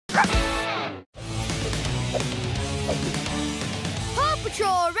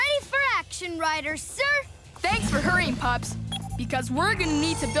Patrol ready for action, riders, sir. Thanks for hurrying, pups, because we're gonna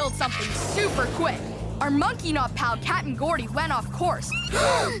need to build something super quick. Our monkey knot pal, Captain Gordy, went off course.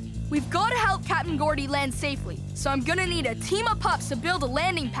 We've got to help Captain Gordy land safely, so I'm gonna need a team of pups to build a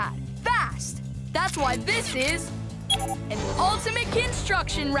landing pad, fast. That's why this is an ultimate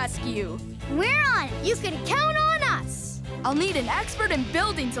construction rescue. We're on it. You can count on us. I'll need an expert in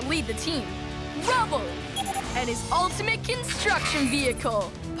building to lead the team, Rubble, and his ultimate construction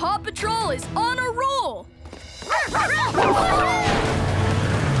vehicle. PAW Patrol is on a roll.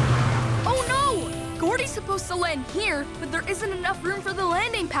 Oh no! Gordy's supposed to land here, but there isn't enough room for the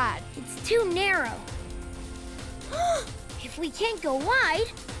landing pad. It's too narrow. If we can't go wide,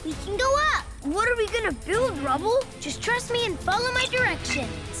 we can go up. What are we gonna build, Rubble? Just trust me and follow my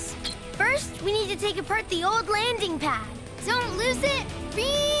directions. First, we need to take apart the old landing pad. Don't lose it,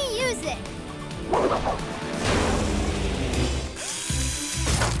 reuse it.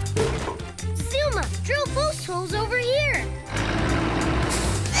 Zuma, drill post holes over here.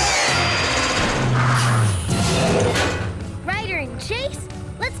 Ryder and Chase,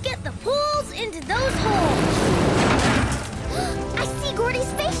 let's get the poles into those holes. I see Gordy's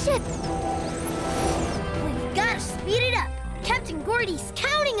spaceship. We've got to speed it up. Captain Gordy's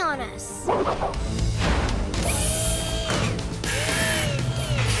counting on us.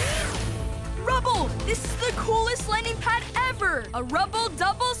 Rubble, this is the coolest landing pad ever. A Rubble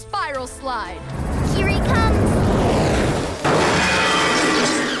double spiral slide. Here he comes.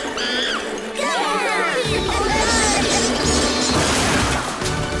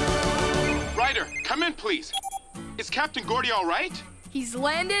 Ryder, come in, please. Is Captain Gordy all right? He's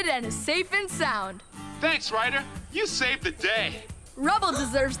landed and is safe and sound. Thanks, Ryder. You saved the day. Rubble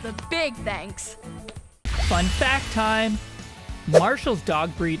deserves the big thanks. Fun fact time. Marshall's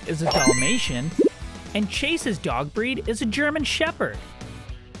dog breed is a Dalmatian, and Chase's dog breed is a German Shepherd.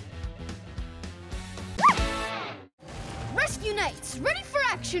 Rescue Knights, ready for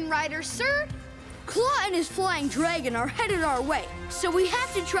action, riders, sir. Claw and his flying dragon are headed our way, so we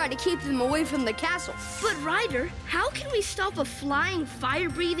have to try to keep them away from the castle. But Ryder, how can we stop a flying,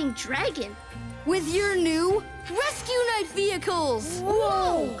 fire-breathing dragon? With your new Rescue Knight vehicles.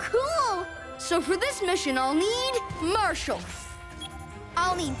 Whoa, cool. So for this mission, I'll need Marshall.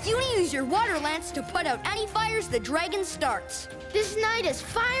 I'll need you to use your water lance to put out any fires the dragon starts. This knight is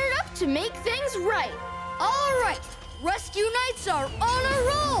fired up to make things right. All right, Rescue Knights are on a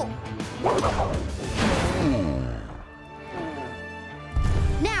roll.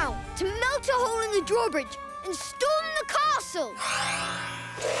 Now, to melt a hole in the drawbridge and storm the castle.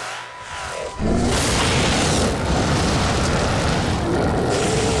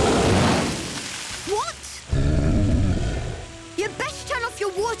 What? You best turn off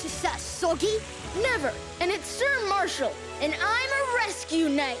your water, Soggy. Never. And it's Sir Marshall, and I'm a rescue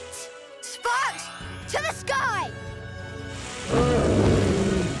knight. Sparks, to the sky!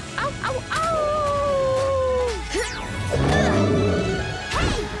 Ow, ow, ow!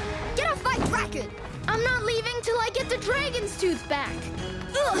 Hey! Get off my dragon! I'm not leaving till I get the dragon's tooth back.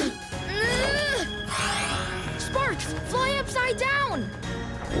 Sparks, fly upside down!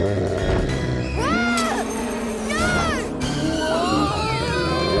 No! Whoa!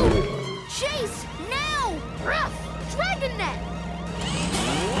 Chase, now! Ruff, dragon net!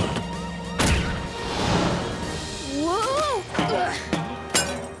 Whoa!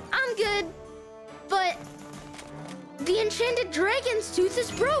 I'm good, but the enchanted dragon's tooth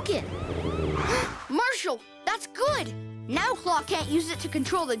is broken. Marshall, that's good. Now Claw can't use it to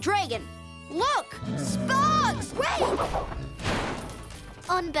control the dragon. Look! Sparks! Wait!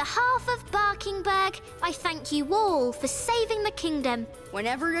 On behalf of Barkingbag, I thank you all for saving the kingdom.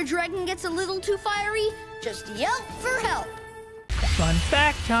 Whenever your dragon gets a little too fiery, just yelp for help. Fun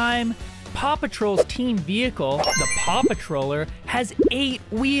fact time. PAW Patrol's team vehicle, the PAW Patroller, has 8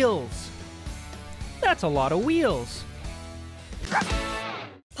 wheels. That's a lot of wheels.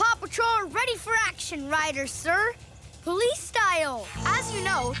 PAW Patrol ready for action, riders, sir. Police style. As you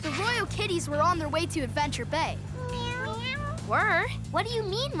know, the Royal Kitties were on their way to Adventure Bay. Were? What do you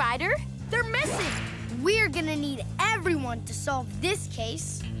mean, Ryder? They're missing. We're gonna need everyone to solve this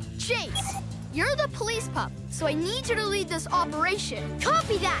case. Chase, you're the police pup, so I need you to lead this operation.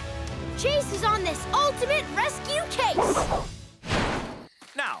 Copy that. Chase is on this ultimate rescue case.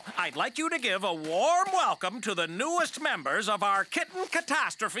 Now, I'd like you to give a warm welcome to the newest members of our Kitten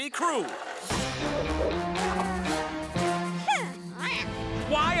Catastrophe crew.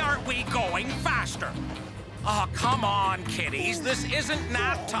 Why aren't we going faster? Oh, come on, kiddies. This isn't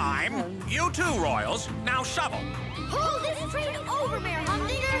nap time. You too, Royals. Now shovel. Pull this train over, Mayor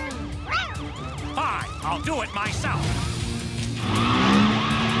Humdinger. Fine, I'll do it myself.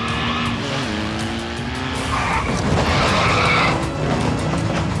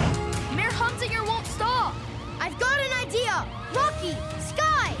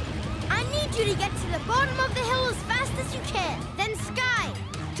 Gordy, get to the bottom of the hill as fast as you can. Then Sky,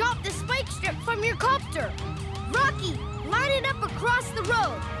 drop the spike strip from your copter. Rocky, line it up across the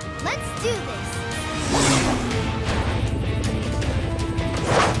road. Let's do this.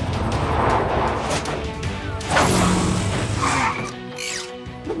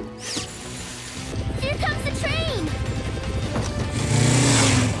 Here comes the train!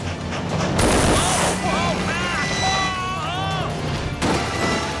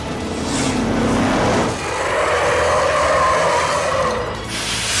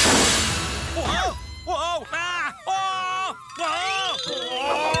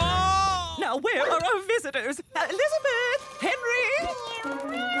 Now, where are our visitors? Elizabeth! Henry!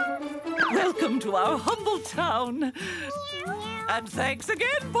 Welcome to our humble town. And thanks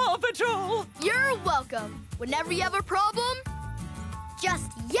again, PAW Patrol! You're welcome. Whenever you have a problem,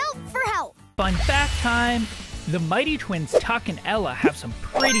 Just yelp for help. Fun fact time! The mighty twins Tuck and Ella have some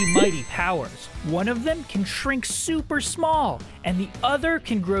pretty mighty powers. One of them can shrink super small, and the other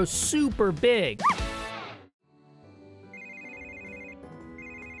can grow super big.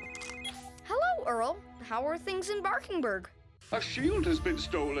 Hello, Earl. How are things in Barkingburg? A shield has been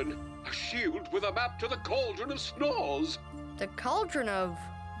stolen. A shield with a map to the Cauldron of Snores. The Cauldron of...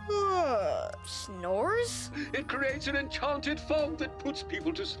 snores? It creates an enchanted fog that puts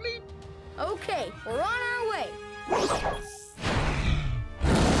people to sleep. Okay, we're on our way.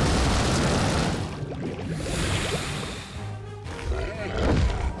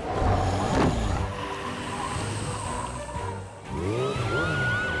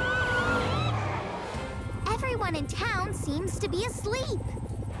 Everyone in town seems to be asleep.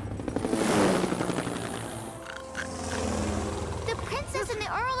 The princess and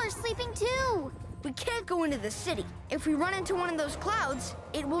the earl are sleeping too. We can't go into the city. If we run into one of those clouds,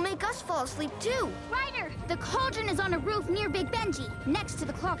 it will make us fall asleep too. Ryder, the cauldron is on a roof near Big Benji, next to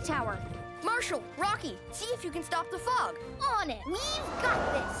the clock tower. Marshall, Rocky, see if you can stop the fog. On it. We've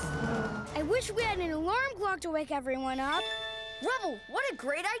got this. I wish we had an alarm clock to wake everyone up. Rubble, what a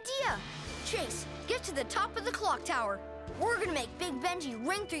great idea. Chase, get to the top of the clock tower. We're gonna make Big Benji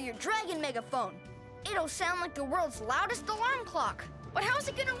ring through your dragon megaphone. It'll sound like the world's loudest alarm clock. but how's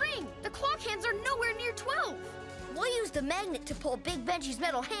it gonna ring? The clock hands are nowhere near 12. We'll use the magnet to pull Big Benji's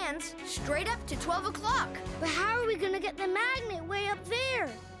metal hands straight up to 12 o'clock. But how are we gonna get the magnet way up there?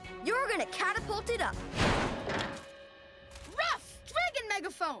 You're gonna catapult it up. Ruff! Dragon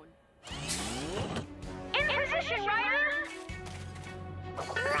megaphone! In position, Ryder!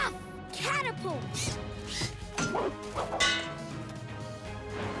 Ruff! Catapult!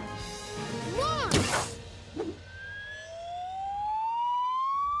 Launch!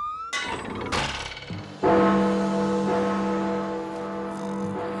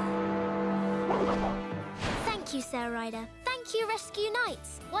 Thank you, Sir Ryder. Thank you, Rescue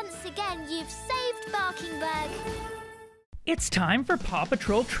Knights. Once again, you've saved Barkingburg. It's time for PAW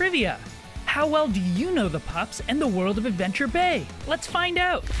Patrol Trivia. How well do you know the pups and the world of Adventure Bay? Let's find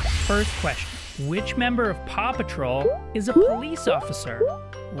out. First question. Which member of PAW Patrol is a police officer?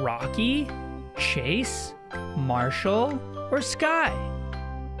 Rocky, Chase, Marshall, or Sky?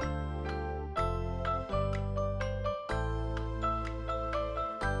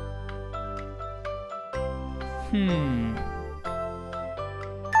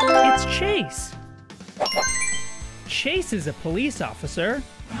 It's Chase. Chase is a police officer.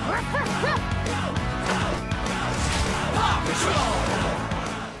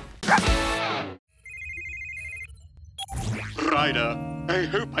 Ryder, I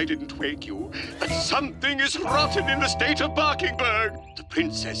hope I didn't wake you, but something is rotten in the state of Barkingburg. The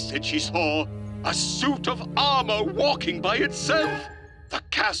princess said she saw a suit of armor walking by itself. The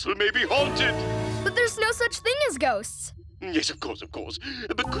castle may be haunted. But there's no such thing as ghosts. Yes, of course.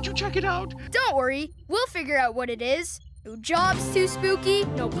 But could you check it out? Don't worry, we'll figure out what it is. No job's too spooky,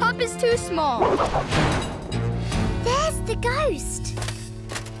 no pup is too small. There's the ghost.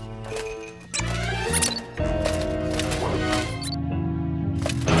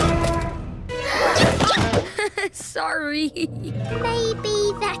 Sorry.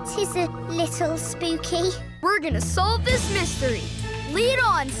 Maybe that is a little spooky. We're gonna solve this mystery. Lead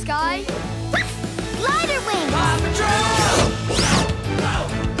on, Sky. Glider wings!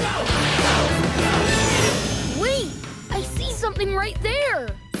 Wait, I see something right there.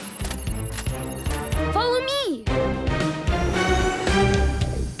 Follow me.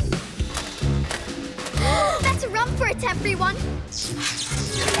 Better run for it, everyone.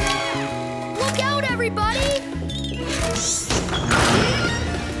 Look out, everybody!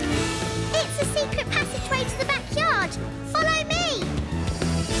 It's a secret passageway to the backyard. Follow me.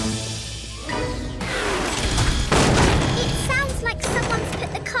 It sounds like someone's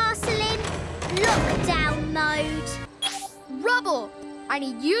put the castle in. I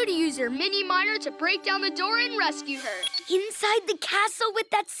need you to use your mini miner to break down the door and rescue her. Inside the castle with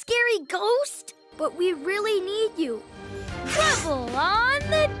that scary ghost? But we really need you. Rubble on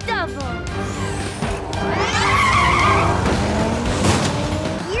the double.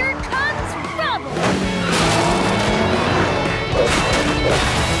 Here comes Rubble.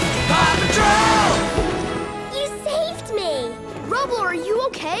 Paw Patrol! You saved me. Rubble, are you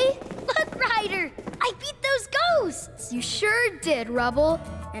okay? Look, Ryder, I beat those ghosts. You sure did, Rubble.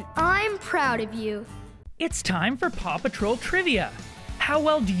 And I'm proud of you. It's time for Paw Patrol Trivia. How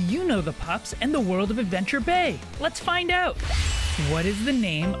well do you know the pups and the world of Adventure Bay? Let's find out. What is the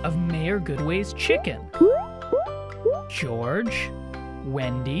name of Mayor Goodway's chicken? George,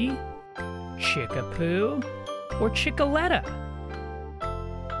 Wendy, Chickapoo, or Chickaletta?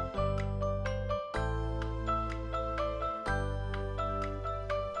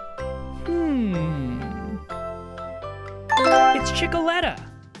 It's Chickaletta.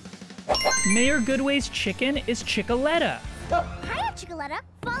 Mayor Goodway's chicken is Chickaletta. Hiya, Chickaletta.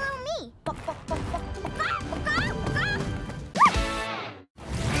 Follow me. Paw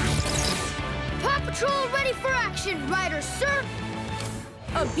Patrol ready for action, Ryder, sir.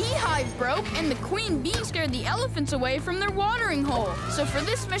 A beehive broke and the queen bee scared the elephants away from their watering hole. So for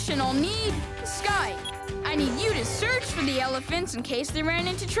this mission, I'll need Sky. I need you to search for the elephants in case they ran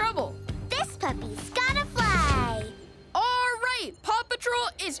into trouble. This puppy's gotta fly. All right, Paw Patrol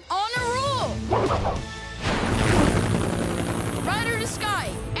is on a roll. Ryder to Sky.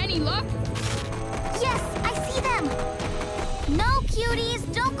 Any luck? Yes, I see them. No, cuties,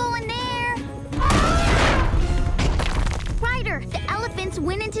 don't go in there. Ryder, the elephants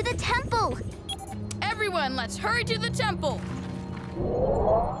went into the temple. Everyone, let's hurry to the temple.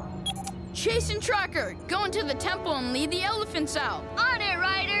 Chase and Tracker, go into the temple and lead the elephants out. On it,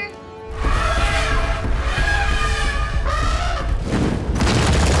 Ryder.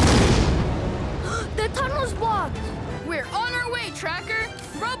 The tunnel's blocked. We're on our way, Tracker.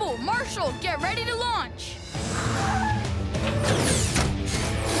 Rubble, Marshall, get ready to launch.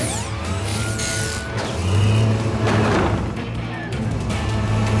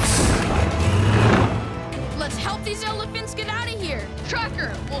 Let's help these elephants get out of here.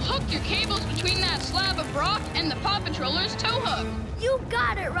 Tracker, we'll hook your cables between that slab of rock and the Paw Patroller's tow hook. You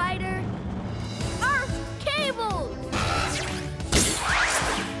got it, Ryder. Our cables.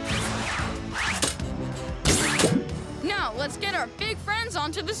 Now, let's get our big friends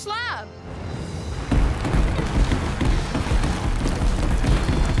onto the slab.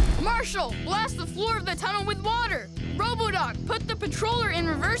 Marshall, blast the floor of the tunnel with water. Robodoc, put the patroller in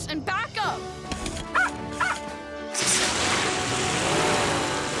reverse and back up.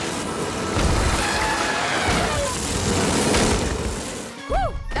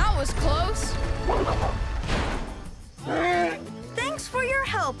 Whew, that was close. Thanks for your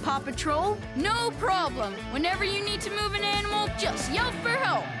help, Paw Patrol. No problem. Whenever you need to move an animal, just yell for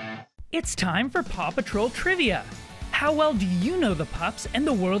help. It's time for Paw Patrol Trivia. How well do you know the pups and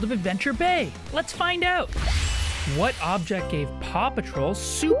the world of Adventure Bay? Let's find out. What object gave Paw Patrol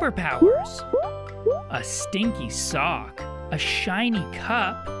superpowers? A stinky sock, a shiny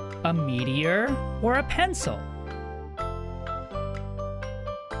cup, a meteor, or a pencil?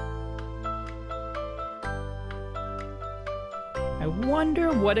 I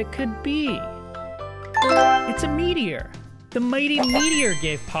wonder what it could be. It's a meteor. The mighty meteor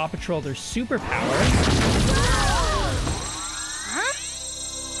gave Paw Patrol their superpowers.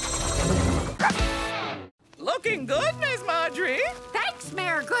 Looking good, Miss Marjorie. Thanks,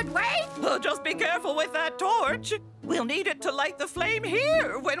 Mayor Goodway. Well, just be careful with that torch. We'll need it to light the flame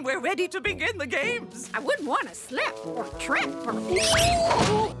here when we're ready to begin the games. I wouldn't want to slip or trip or...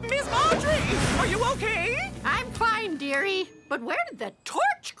 Oh, Miss Marjorie, are you okay? I'm fine, dearie. But where did the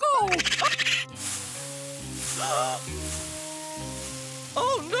torch go?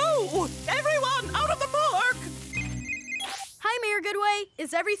 Oh, no! Everyone, out of the park! Hi, Mayor Goodway.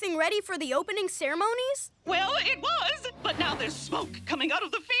 Is everything ready for the opening ceremonies? Well, it was, but now there's smoke coming out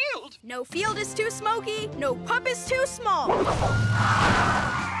of the field. No field is too smoky, no pup is too small.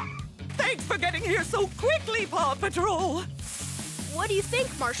 Thanks for getting here so quickly, Paw Patrol. What do you think,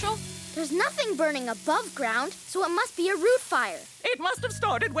 Marshall? There's nothing burning above ground, so it must be a root fire. It must have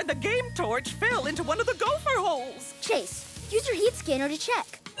started when the game torch fell into one of the gopher holes. Chase, use your heat scanner to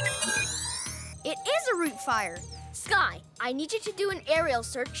check. It is a root fire. Sky, I need you to do an aerial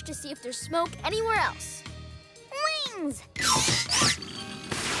search to see if there's smoke anywhere else. Wings!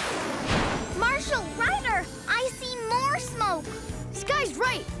 Marshall, Ryder, I see more smoke. Sky's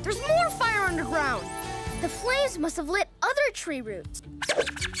right. There's more fire underground. The flames must have lit other tree roots.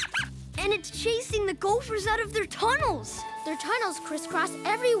 And it's chasing the gophers out of their tunnels. Their tunnels crisscross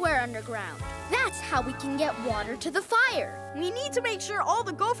everywhere underground. That's how we can get water to the fire. We need to make sure all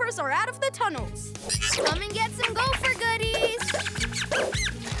the gophers are out of the tunnels. Come and get some gopher goodies.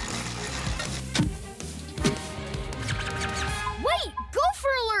 Wait,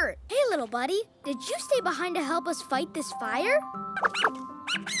 gopher alert! Hey, little buddy, did you stay behind to help us fight this fire?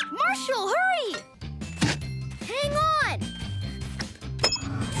 Marshall, hurry! Hang on!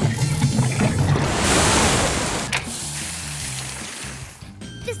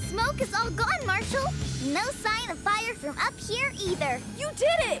 The smoke is all gone, Marshall. No sign of fire from up here either. You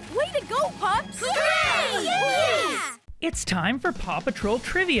did it! Way to go, Pups! Hooray! Yeah! It's time for PAW Patrol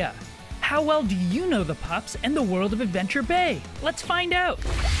Trivia. How well do you know the pups and the world of Adventure Bay? Let's find out.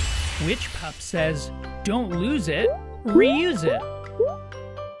 Which pup says, "Don't lose it, reuse it"?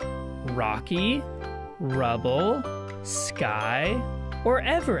 Rocky, Rubble, Sky, or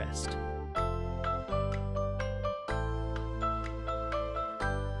Everest?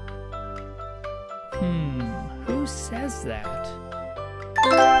 Who says that?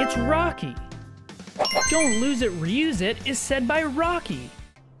 It's Rocky. "Don't lose it, reuse it" is said by Rocky.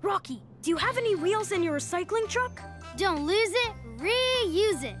 Rocky, do you have any wheels in your recycling truck? Don't lose it,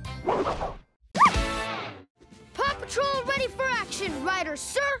 reuse it. Paw Patrol ready for action, Riders,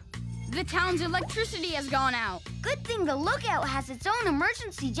 sir! The town's electricity has gone out. Good thing the lookout has its own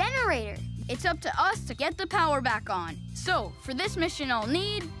emergency generator. It's up to us to get the power back on. So, for this mission, I'll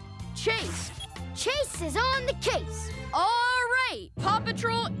need Chase. Chase is on the case. All right, Paw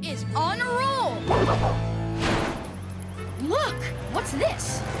Patrol is on a roll. Look, what's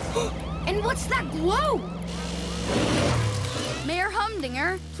this? And what's that glow? Mayor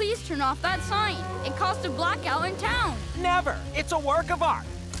Humdinger, please turn off that sign. It caused a blackout in town. Never. It's a work of art.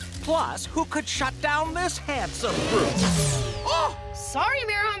 Plus, who could shut down this handsome brute? Oh, sorry,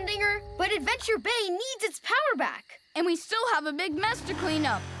 Mayor Humdinger, but Adventure Bay needs its power back. And we still have a big mess to clean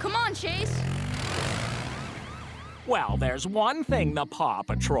up. Come on, Chase. Well, there's one thing the Paw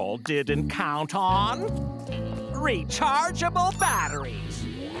Patrol didn't count on. Rechargeable batteries.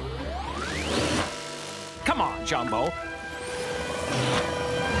 Come on, Jumbo.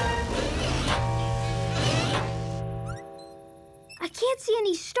 I can't see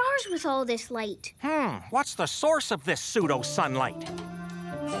any stars with all this light. What's the source of this pseudo-sunlight?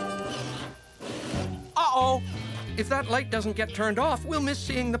 Uh-oh. If that light doesn't get turned off, we'll miss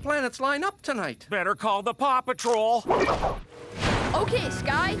seeing the planets line up tonight. Better call the Paw Patrol. Okay,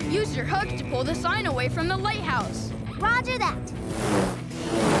 Sky, use your hook to pull the sign away from the lighthouse. Roger that.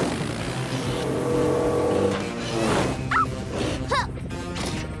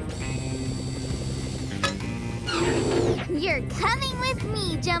 You're coming with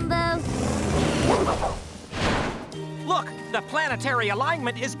me, Jumbo. Look, the planetary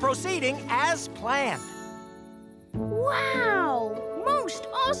alignment is proceeding as planned. Wow! Most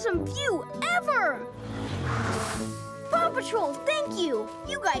awesome view ever! Paw Patrol, thank you!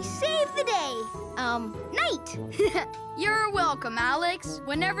 You guys saved the day! Night! You're welcome, Alex.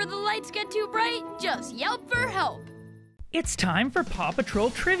 Whenever the lights get too bright, just yelp for help. It's time for PAW Patrol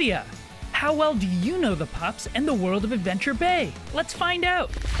Trivia. How well do you know the pups and the world of Adventure Bay? Let's find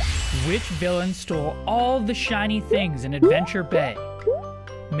out. Which villain stole all the shiny things in Adventure Bay?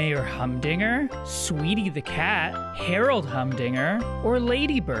 Mayor Humdinger, Sweetie the Cat, Harold Humdinger, or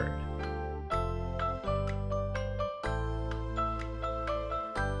Ladybird?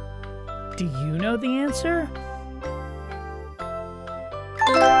 Do you know the answer?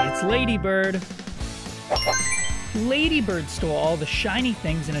 It's Ladybird. Ladybird stole all the shiny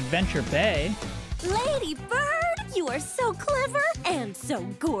things in Adventure Bay. Ladybird, you are so clever and so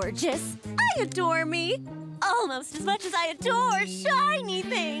gorgeous. I adore me. Almost as much as I adore shiny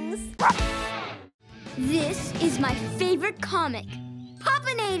things. This is my favorite comic.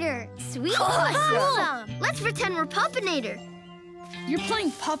 Puppinator. Sweet. Awesome. Let's pretend we're Puppinator. You're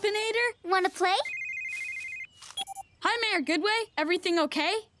playing Puppinator? Want to play? Hi, Mayor Goodway. Everything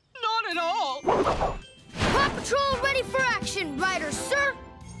okay? Not at all. Paw Patrol ready for action, Riders, sir!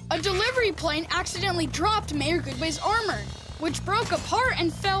 A delivery plane accidentally dropped Mayor Goodway's armor, which broke apart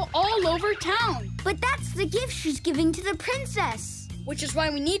and fell all over town. But that's the gift she's giving to the princess. Which is why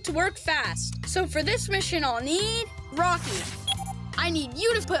we need to work fast. So for this mission, I'll need Rocky. I need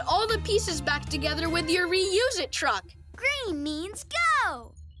you to put all the pieces back together with your reuse it truck. Green means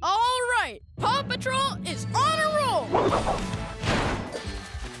go. All right, Paw Patrol is on a roll.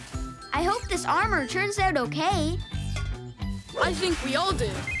 I hope this armor turns out okay. I think we all do.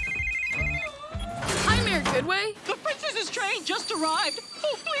 Hi, Mayor Goodway. The princess's train just arrived.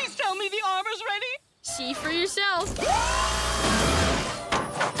 Oh, please tell me the armor's ready. See for yourself.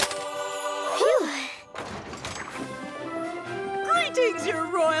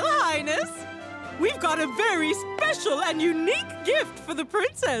 got a very special and unique gift for the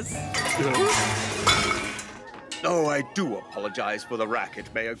princess. Oh, I do apologize for the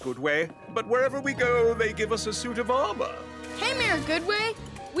racket, Mayor Goodway. But wherever we go, they give us a suit of armor. Hey, Mayor Goodway.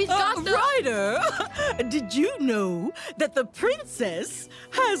 We've got the... Ryder, did you know that the princess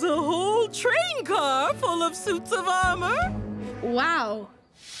has a whole train car full of suits of armor? Wow.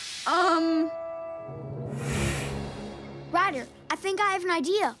 Ryder, I think I have an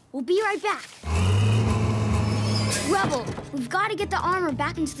idea. We'll be right back. Rubble, we've got to get the armor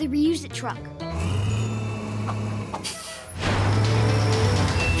back into the reuse it truck.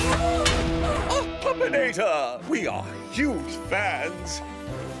 Oh, Puppinator! We are huge fans.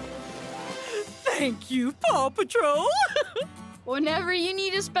 Thank you, Paw Patrol. Whenever you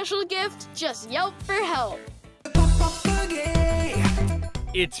need a special gift, just yelp for help.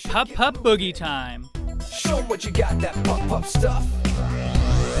 It's Pup Pup Boogie time. Show 'em what you got, that pup stuff.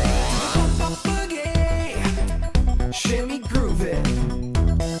 Pup boogie, shimmy groove it.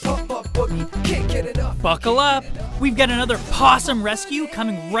 Pup boogie, can't get it up. Buckle up. We've got another possum rescue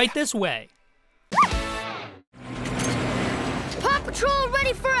coming right this way. Paw Patrol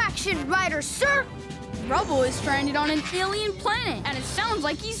ready for action, Ryder, sir. Rubble is stranded on an alien planet, and it sounds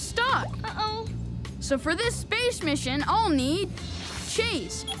like he's stuck. Uh-oh. So for this space mission, I'll need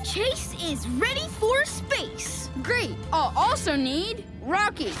Chase. Chase is ready for space. Great. I'll also need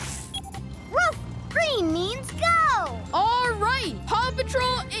Rocky. Woof! Green means go! All right. Paw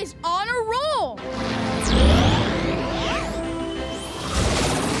Patrol is on a roll.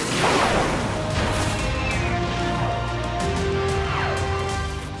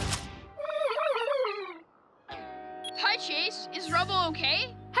 Hi, Chase. Is Rubble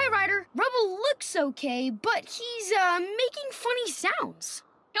okay? Hi, Ryder. Rubble looks okay, but he's, making funny sounds.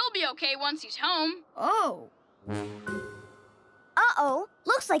 He'll be okay once he's home. Oh. Uh-oh.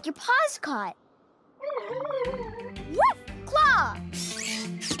 Looks like your paw's caught. Woof! Claw!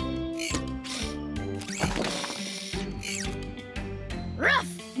 Ruff!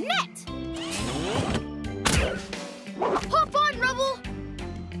 Net! Hop on, Rubble!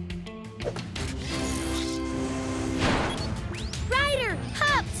 Ryder!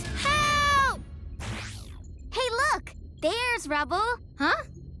 Pups! Help! Hey, look! There's Rubble. Huh?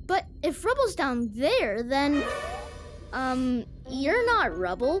 But if Rubble's down there, then... you're not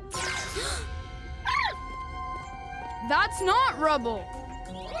Rubble. That's not Rubble.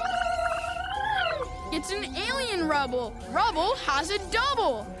 It's an alien Rubble. Rubble has a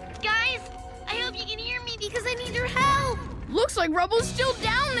double. Guys, I hope you can hear me because I need your help. Looks like Rubble's still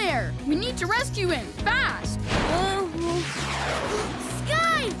down there. We need to rescue him, fast.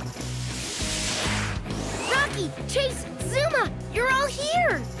 Sky! Rocky, Chase, Zuma, you're all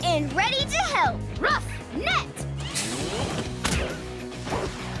here. And ready to help. Ruff, Net.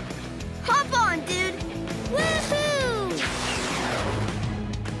 Hop on, dude. Woohoo!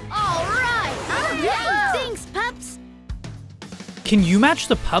 All right. Yeah. Thanks, pups. Can you match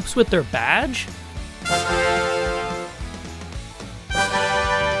the pups with their badge?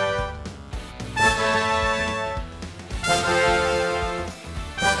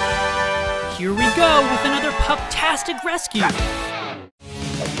 Here we go with another pup-tastic rescue.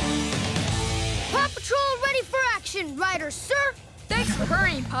 Paw Patrol ready for action, Ryder, sir. Thanks for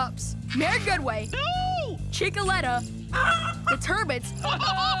hurrying, pups. Mayor Goodway, No! Chicoletta, the Turbits,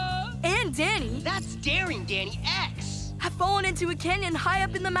 and Danny That's daring, Danny X. have fallen into a canyon high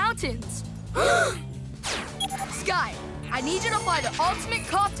up in the mountains. Sky, I need you to fly the ultimate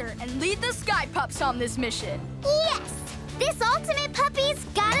copter and lead the Sky Pups on this mission. Yes! This ultimate puppy's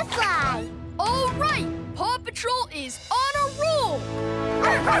gotta fly. All right, Paw Patrol is on a roll.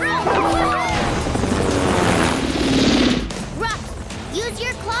 Ruff, use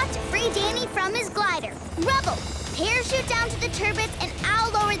your claw to free Danny from his glider. Rubble, parachute down to the turbines and I'll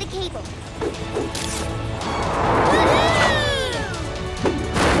lower the cable.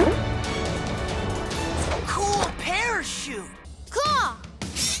 Cool parachute. Claw!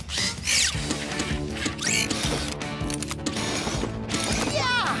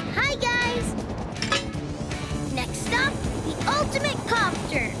 Yeah! Hi, guys! Next stop, the ultimate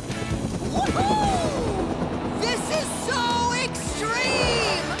copter. Woohoo! This is so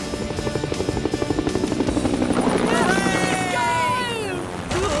extreme!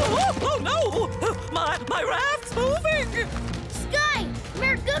 Oh no! My raft's moving! Sky,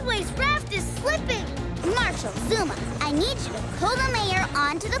 Mayor Goodway's raft is slipping. Marshall, Zuma, I need you to pull the mayor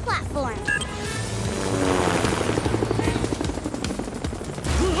onto the platform.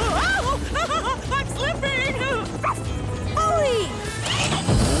 I'm slipping! Hurry!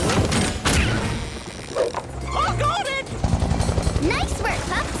 Oh, got it! Nice work,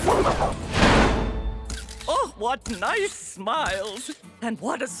 pups. What nice smiles. And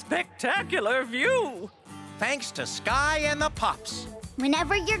what a spectacular view. Thanks to Sky and the pups.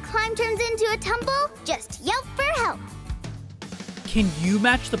 Whenever your climb turns into a tumble, just yelp for help. Can you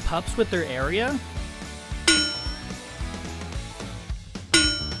match the pups with their area?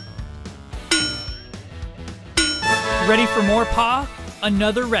 Ready for more, Pa?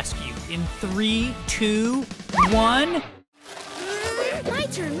 Another rescue in 3, 2, 1. My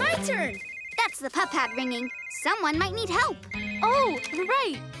turn. That's the pup hat ringing. Someone might need help. Oh,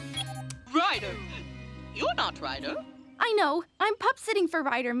 right. Ryder. You're not Ryder. I know. I'm pup sitting for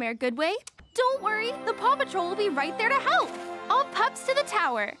Ryder, Mayor Goodway. Don't worry, the Paw Patrol will be right there to help. All pups to the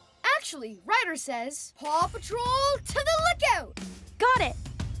tower. Actually, Ryder says, Paw Patrol to the lookout. Got it.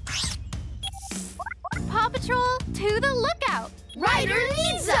 Paw Patrol to the lookout. Ryder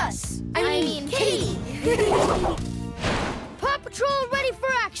needs us. I mean, Katie. Paw Patrol ready for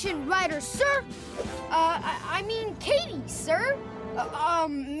action, Ryder, sir. I mean Katie, sir.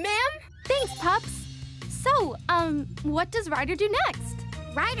 Ma'am? Thanks, pups. So, what does Ryder do next?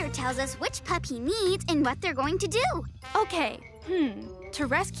 Ryder tells us which pup he needs and what they're going to do. Okay, to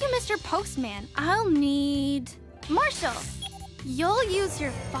rescue Mr. Postman, I'll need... Marshall, you'll use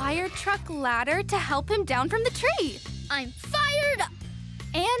your fire truck ladder to help him down from the tree. I'm fired up.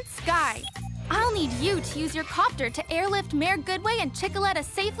 And Sky, I'll need you to use your copter to airlift Mayor Goodway and Chickaletta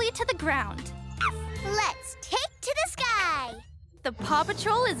safely to the ground. Let's take to the sky. The Paw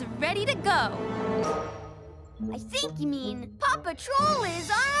Patrol is ready to go. I think you mean Paw Patrol is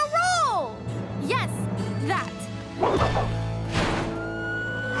on a roll. Yes, that.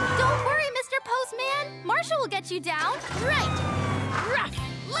 Don't worry, Mr. Postman. Marshall will get you down. Right. Rough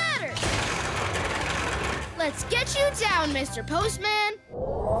ladder. Let's get you down, Mr. Postman.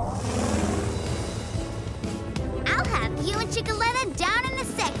 I'll have you and Chickaletta down in a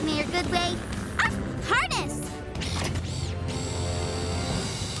sec, Mayor Goodway. Up, harness.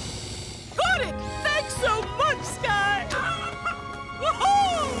 Got it! Thanks so much, Sky!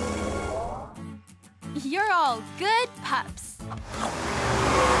 You're all good pups.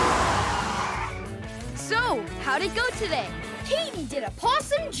 So, how'd it go today? Katie did a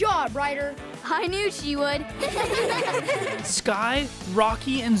awesome job, Ryder. I knew she would. Sky,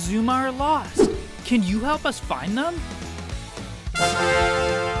 Rocky, and Zuma are lost. Can you help us find them?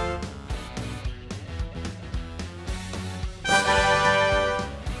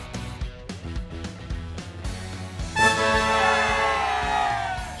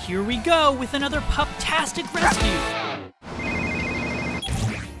 Here we go with another pup-tastic rescue.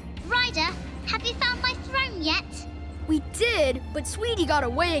 Ryder, have you found my throne yet? We did, but Sweetie got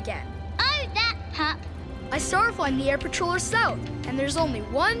away again. Oh, that pup. I saw her flying the air patroller south, and there's only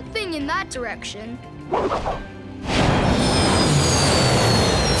one thing in that direction.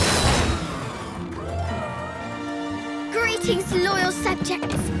 Greetings, loyal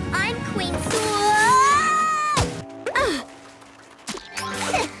subjects. I'm Queen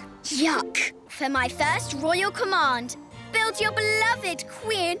Yuck. For my first royal command, build your beloved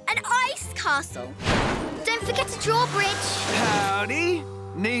queen an ice castle. Don't forget to draw bridge. Howdy.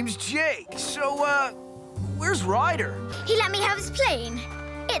 Name's Jake. So, where's Ryder? He let me have his plane.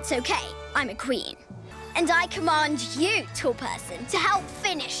 It's okay. I'm a queen. And I command you, tall person, to help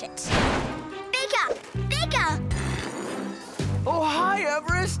finish it. Bigger! Bigger! Oh, hi,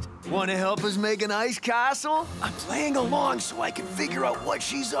 Everest. Want to help us make an ice castle? I'm playing along so I can figure out what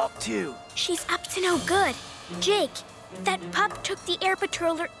she's up to. She's up to no good. Jake, that pup took the air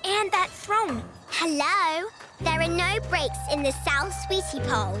patroller and that throne. Hello? There are no breaks in the South Sweetie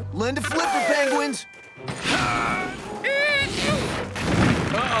Pole. Lend a flipper, penguins.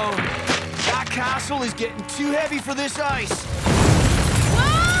 Uh-oh. That castle is getting too heavy for this ice.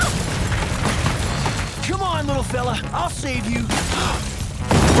 Whoa! Come on, little fella. I'll save you.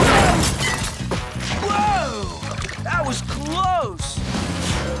 Whoa! That was close.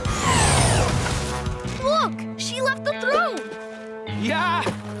 Look, she left the throne. Yeah,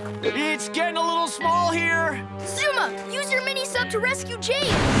 it's getting a little small here. Zuma, use your mini sub to rescue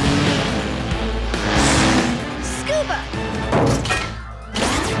Jake. Scuba.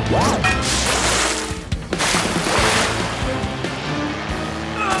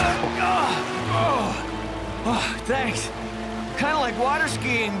 Oh, thanks. Kind of like water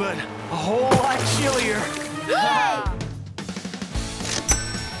skiing, but a whole lot chillier. Yay!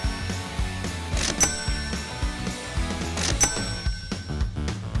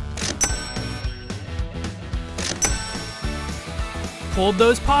 Hold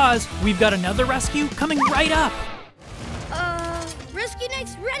those paws. We've got another rescue coming right up. Rescue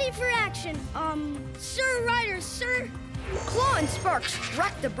Next ready for action. Sir Ryder, sir. Claw and Sparks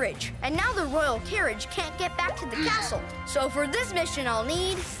wrecked the bridge, and now the royal carriage can't get back to the castle. So for this mission, I'll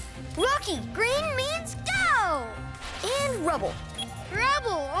need Rocky, green means go! and Rubble.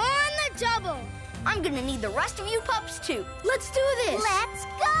 Rubble on the double. I'm gonna need the rest of you pups too. Let's do this. Let's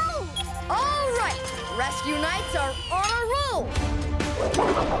go! All right, rescue knights are on a roll.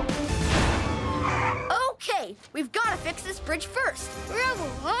 Okay, we've got to fix this bridge first.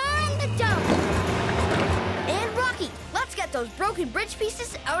 Rubble on the double. And Rocky, let's get those broken bridge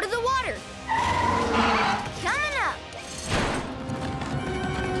pieces out of the water. Coming up.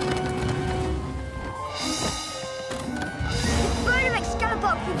 The bird of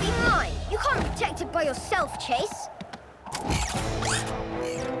Excalibur will be mine. You can't protect it by yourself, Chase.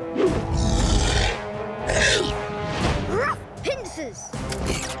 Rough pincers.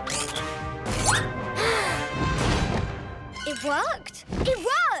 It worked. It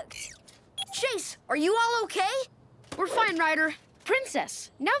worked! Chase, are you all okay? We're fine, Ryder.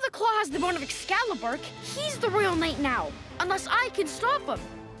 Princess, now the Claw has the bone of Excalibur, he's the royal knight now. Unless I can stop him.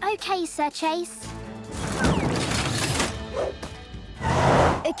 Okay, Sir Chase.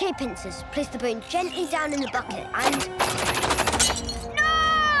 Okay, Pincers, place the bone gently down in the bucket and...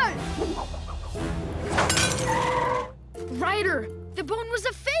 No! Ryder, the bone was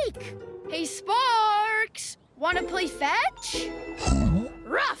a fake. Hey, Sparks, wanna play fetch?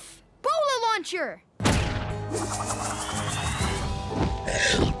 Rough, bola launcher.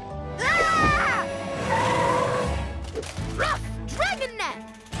 Ah! Rough, dragon net.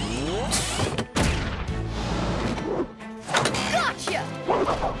 Gotcha!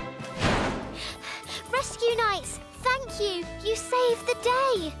 Rescue Knights, thank you. You saved the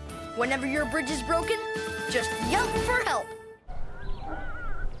day. Whenever your bridge is broken, just yell for help.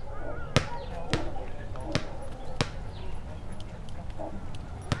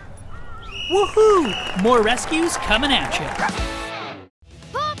 Woohoo! More rescues coming at you.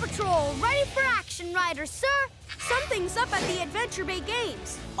 Paw Patrol, ready for action, Riders, sir. Something's up at the Adventure Bay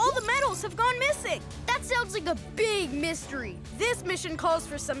Games. All the medals have gone missing. That sounds like a big mystery. This mission calls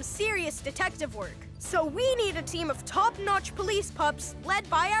for some serious detective work. So we need a team of top-notch police pups led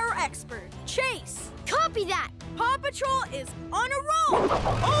by our expert, Chase. Copy that. Paw Patrol is on a roll.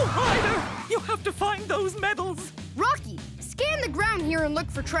 Oh, Ryder! You have to find those medals. Rocky, scan the ground here and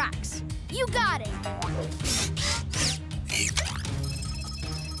look for tracks. You got it.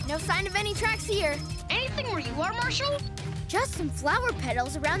 No sign of any tracks here. Anything where you are, Marshall? Just some flower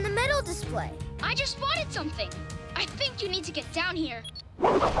petals around the medal display. I just spotted something. I think you need to get down here.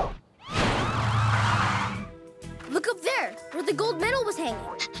 Look up there, where the gold medal was hanging.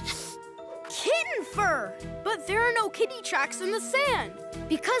 Kitten fur! But there are no kitty tracks in the sand.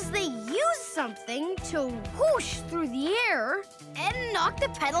 Because they used something to whoosh through the air and knock the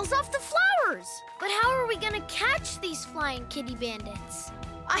petals off the flowers. But how are we gonna catch these flying kitty bandits?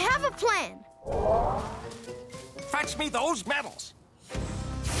 I have a plan. Fetch me those medals.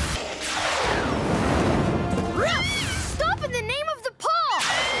 Ruff! Stop in the name of the paw!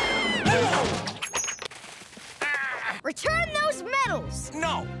 Return those medals!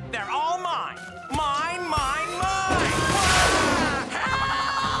 No, they're all mine. Mine, mine, mine!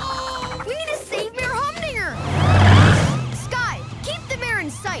 Help! We need to save Mayor Humdinger! Sky, keep the mayor in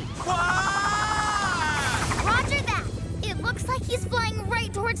sight. Roger that. It looks like he's flying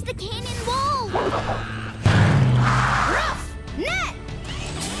right towards the canyon wall. Ruff! Net!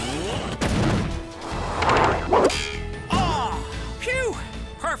 Oh, phew!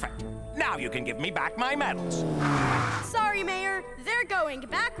 Perfect. Now you can give me back my medals. Sorry, Mayor. They're going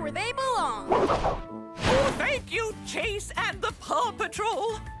back where they belong. Oh, thank you, Chase and the Paw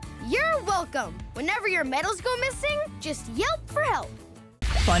Patrol. You're welcome. Whenever your medals go missing, just yelp for help.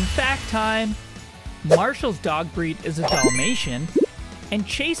 Fun fact time. Marshall's dog breed is a Dalmatian, and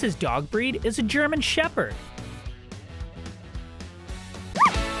Chase's dog breed is a German Shepherd.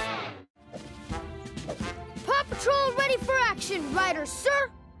 Paw Patrol ready for action, Riders, sir.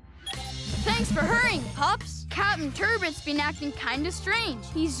 Thanks for hurrying, pups. Captain Turbot's been acting kinda strange.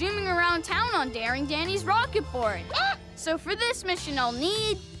 He's zooming around town on Daring Danny's rocket board. So for this mission, I'll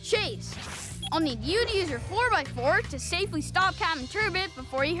need Chase. I'll need you to use your 4x4 to safely stop Captain Turbot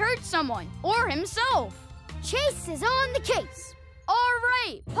before he hurts someone, or himself. Chase is on the case. All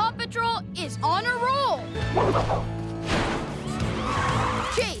right, Paw Patrol is on a roll.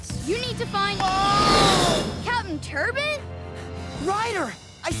 Chase, you need to find Captain Turbot? Ryder,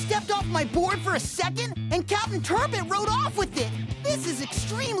 I stepped off my board for a second, and Captain Turbot rode off with it. This is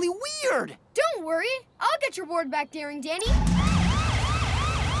extremely weird. Don't worry, I'll get your board back, Daring Danny.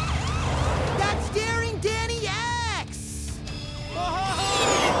 That's Daring Danny X!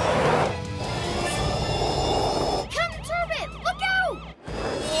 Captain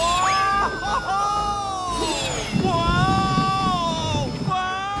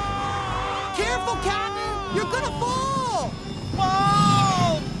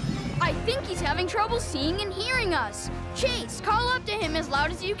trouble seeing and hearing us. Chase, call up to him as loud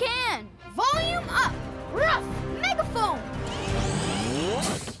as you can. Volume up! Ruff! Megaphone!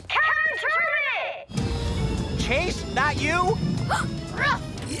 Captain Gordy! Chase, that you? Ruff!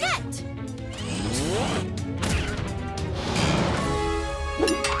 Net!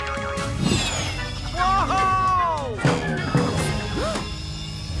 Whoa!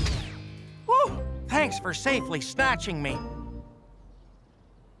 Whew! Thanks for safely snatching me.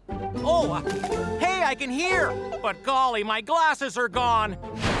 Oh, hey, I can hear! But golly, my glasses are gone.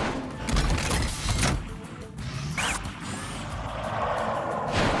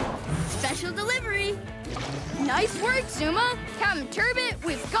 Special delivery. Nice work, Zuma. Captain Turbot,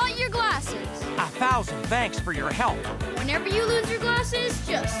 we've got your glasses. 1,000 thanks for your help. Whenever you lose your glasses,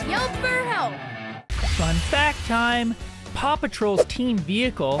 just yell for help. Fun fact time. Paw Patrol's team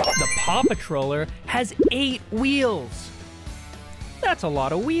vehicle, the Paw Patroller, has 8 wheels. That's a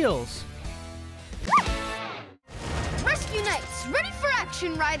lot of wheels. Rescue Knights, ready for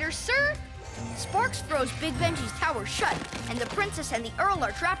action, Riders, sir. Sparks throws Big Benji's tower shut, and the princess and the Earl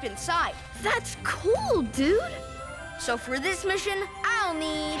are trapped inside. That's cool, dude. So for this mission, I'll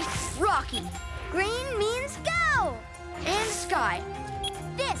need Rocky. Green means go. And Sky.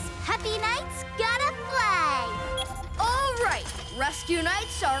 This puppy knight's gotta fly. All right, Rescue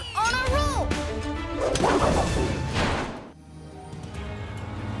Knights are on a roll.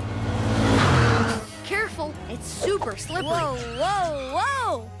 Careful, it's super slippery. Whoa, whoa,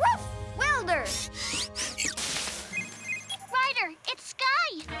 whoa! Woof! Welder! Ryder, it's Sky!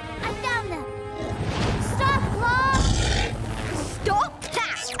 I found them! Stop, Claw! Stop?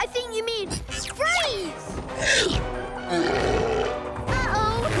 I think you mean freeze!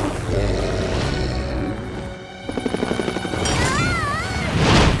 Uh-oh!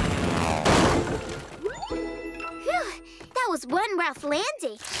 Phew, that was one rough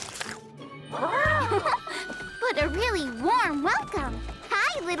landing. But a really warm welcome.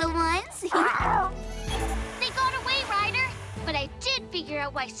 Hi, little ones. They got away, Ryder. But I did figure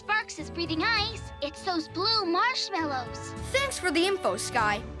out why Sparks is breathing ice. It's those blue marshmallows. Thanks for the info,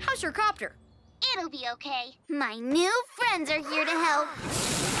 Sky. How's your copter? It'll be okay. My new friends are here to help.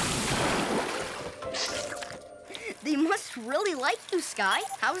 They must really like you, Sky.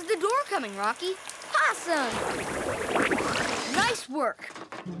 How's the door coming, Rocky? Awesome! Nice work.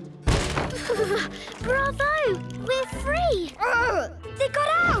 Bravo! We're free! They got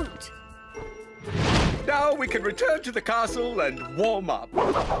out! Now we can return to the castle and warm up.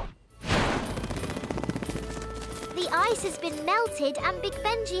 The ice has been melted and Big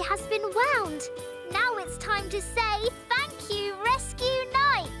Benji has been wound. Now it's time to say thank you, Rescue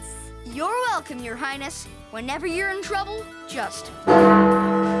Knights! You're welcome, Your Highness. Whenever you're in trouble, just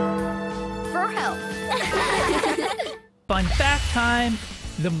for help. Fun fact time.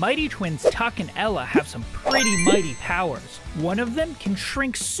 The mighty twins Tuck and Ella have some pretty mighty powers. One of them can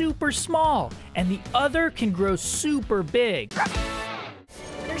shrink super small, and the other can grow super big.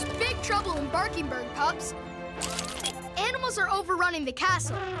 There's big trouble in Barkingburg, pups. Animals are overrunning the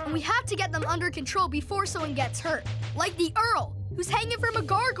castle, and we have to get them under control before someone gets hurt. Like the Earl, who's hanging from a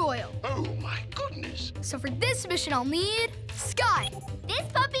gargoyle. Oh, my goodness. So for this mission, I'll need Sky. This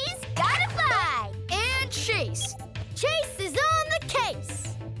puppy's gotta fly. And Chase. Chase is on the case.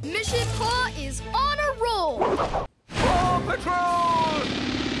 Mission Paw is on a roll. Paw Patrol!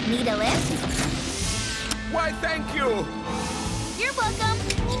 Need a lift? Why, thank you. You're welcome.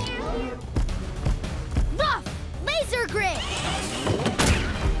 Ruff! Laser grid!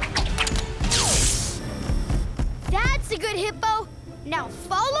 That's a good hippo. Now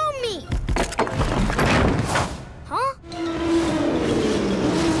follow me. Huh?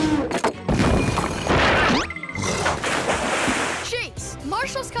 Chase,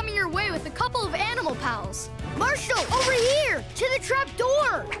 Marshall's coming your way with a couple of animal pals. Marshall, over here, to the trap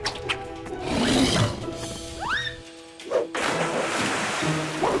door.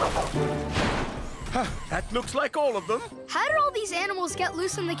 That looks like all of them. How did all these animals get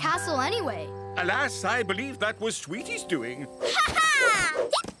loose in the castle anyway? Alas, I believe that was Sweetie's doing. Ha-ha!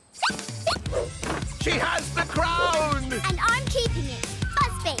 She has the crown! And I'm keeping it.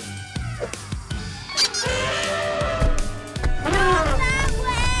 Buzzbait. Not that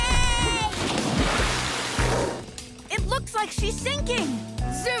way! It looks like she's sinking.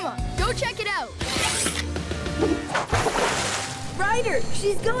 Zuma, go check it out. Ryder,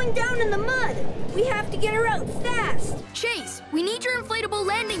 she's going down in the mud. We have to get her out fast. Chase, we need your inflatable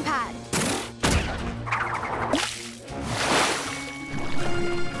landing pad.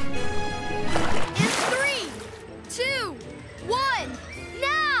 In 3, 2, 1,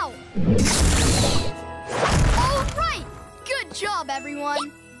 now! All right! Good job,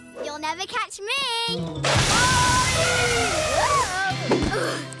 everyone. You'll never catch me!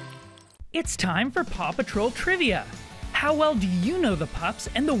 It's time for PAW Patrol Trivia. How well do you know the pups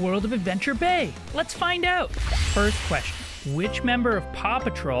and the world of Adventure Bay? Let's find out. First question. Which member of PAW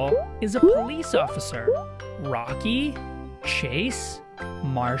Patrol is a police officer? Rocky, Chase,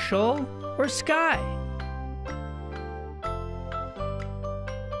 Marshall, or Sky?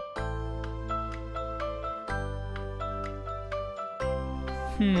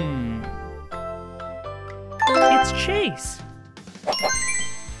 It's Chase.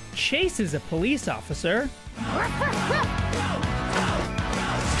 Chase is a police officer.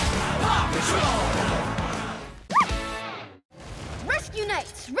 Rescue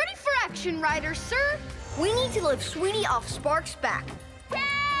Knights, ready for action, Riders, sir! We need to lift Sweetie off Spark's back.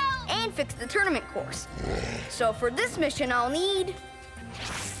 And fix the tournament course. So for this mission, I'll need...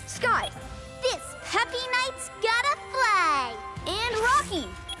 Sky. This puppy knight's gotta fly! And Rocky.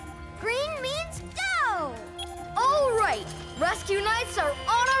 Green means go! All right, Rescue Knights are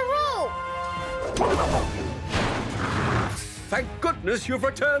on a roll! Thank goodness you've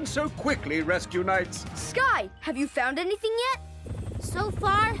returned so quickly, Rescue Knights. Sky, have you found anything yet? So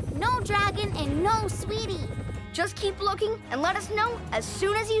far, no dragon and no Sweetie. Just keep looking and let us know as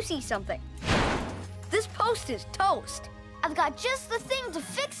soon as you see something. This post is toast. I've got just the thing to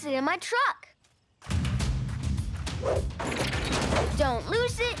fix it in my truck. Don't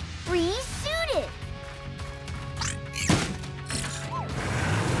lose it, re-suit it.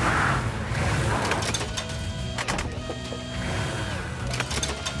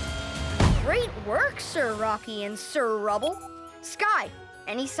 Great work, Sir Rocky and Sir Rubble. Sky,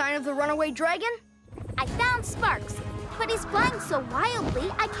 any sign of the runaway dragon? I found Sparks, but he's flying so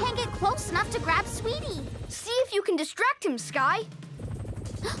wildly I can't get close enough to grab Sweetie. See if you can distract him, Sky.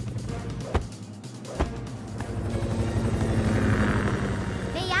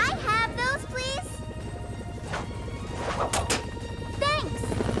 May I have those, please? Thanks.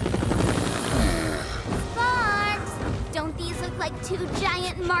 Sparks, don't these look like 2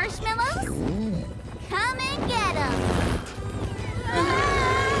 giant marshmallows? Come and get them.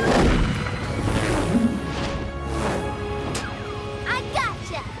 I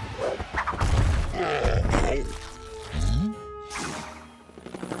gotcha.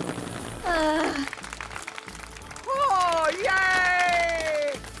 Oh,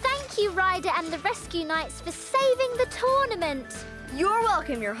 yay! Thank you, Ryder and the Rescue Knights, for saving the tournament. You're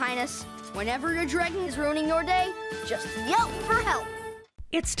welcome, Your Highness. Whenever your dragon is ruining your day, just yelp for help.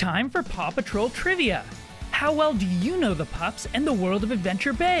 It's time for PAW Patrol Trivia. How well do you know the pups and the world of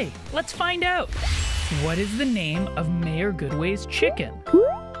Adventure Bay? Let's find out. What is the name of Mayor Goodway's chicken?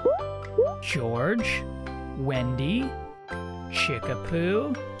 George, Wendy,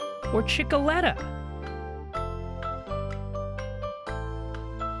 Chickapoo, or Chickaletta?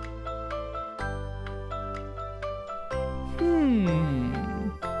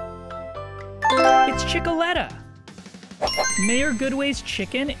 It's Chickaletta. Mayor Goodway's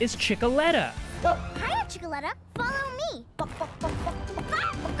chicken is Chickaletta. Hiya, Chickaletta. Follow me. Paw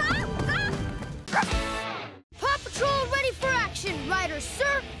Patrol ready for action, Riders,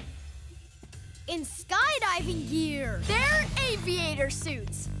 sir! In skydiving gear! They're aviator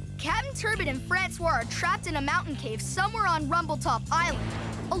suits! Captain Turbot and Francois are trapped in a mountain cave somewhere on Rumbletop Island,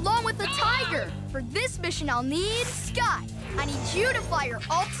 along with a tiger. For this mission, I'll need Sky. I need you to fly your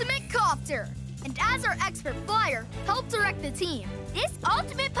ultimate copter. And as our expert flyer, help direct the team. This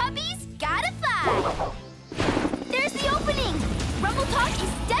ultimate puppy's gotta fly. There's the opening. Rumbletop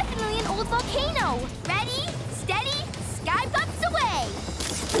is definitely an old volcano. Ready, steady, Sky pups away.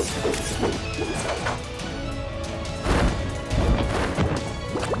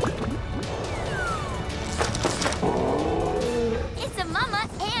 It's a mama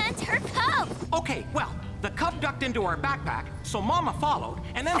and her cub. Okay, well, the cub ducked into our backpack, so Mama followed,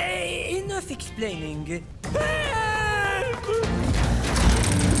 and then... Enough explaining.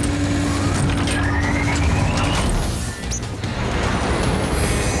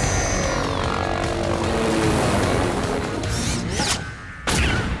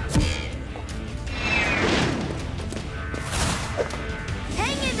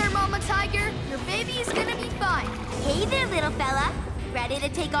 Hang in there, Mama Tiger. Your baby is gonna be fine. Hey there, little fella. Ready to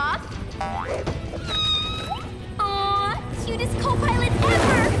take off? Aw, cutest co-pilot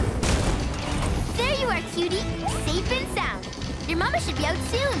ever! There you are, cutie. Safe and sound. Your mama should be out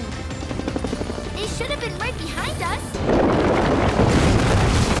soon. They should have been right behind us.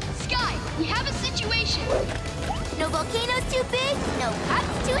 Sky, we have a situation. No volcano's too big, no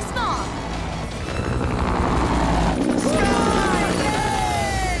cup's too small. Sky!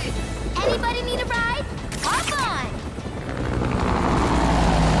 Yay! Anybody need a ride? Hop on!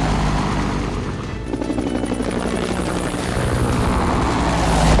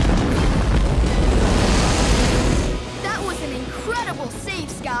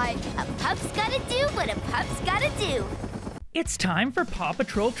 time for PAW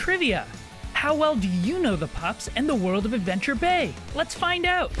Patrol Trivia. How well do you know the pups and the world of Adventure Bay? Let's find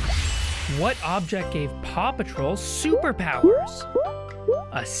out. What object gave PAW Patrol superpowers?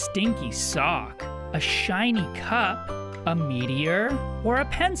 A stinky sock, a shiny cup, a meteor, or a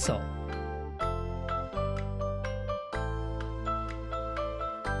pencil?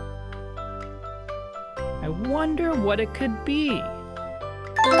 I wonder what it could be.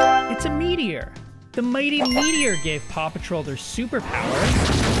 It's a meteor. The mighty meteor gave PAW Patrol their superpowers.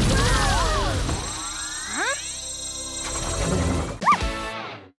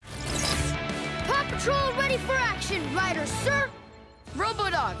 Paw Patrol ready for action, Riders, sir!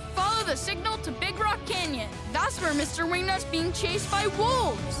 Robodog, follow the signal to Big Rock Canyon. That's where Mr. Wingnut's being chased by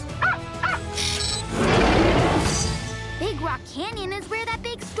wolves. Big Rock Canyon is where that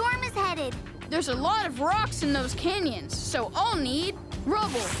big storm is headed. There's a lot of rocks in those canyons, so I'll need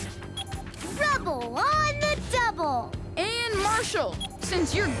Rubble. Rubble on the double. And Marshall,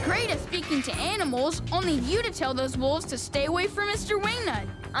 since you're great at speaking to animals, I'll need you to tell those wolves to stay away from Mr. Wingnut.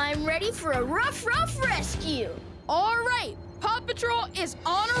 I'm ready for a rough rescue. All right, Paw Patrol is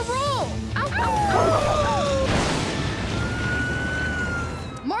on a roll.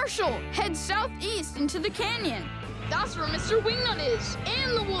 Marshall, head southeast into the canyon. That's where Mr. Wingnut is,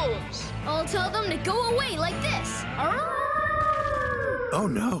 and the wolves. I'll tell them to go away like this. Oh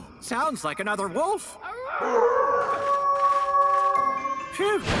no. Sounds like another wolf.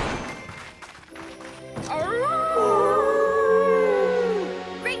 Phew.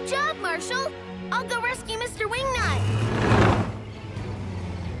 Great job, Marshall. I'll go rescue Mr. Wingnut.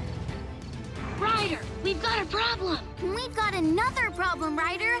 Ryder, we've got a problem. We've got another problem,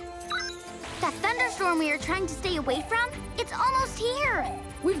 Ryder. That thunderstorm we are trying to stay away from, it's almost here.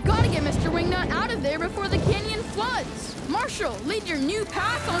 We've got to get Mr. Wingnut out of there before the canyon floods. Marshall, lead your new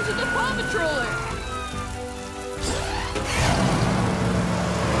pack onto the Paw Patroller.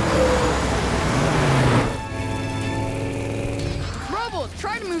 Rubble,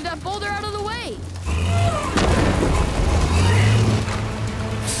 try to move that boulder out of the way.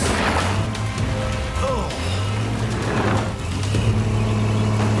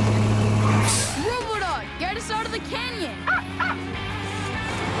 Robodog, get us out of the canyon.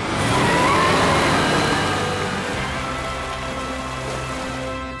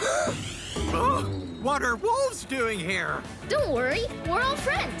 What are wolves doing here? Don't worry, we're all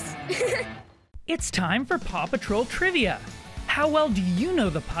friends. It's time for PAW Patrol Trivia. How well do you know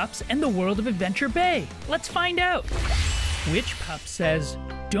the pups and the world of Adventure Bay? Let's find out. Which pup says,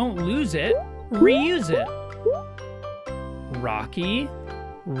 "Don't lose it, reuse it"? Rocky,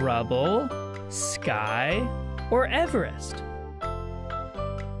 Rubble, Sky, or Everest?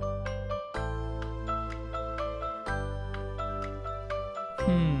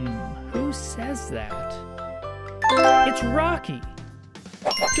 Who says that? It's Rocky.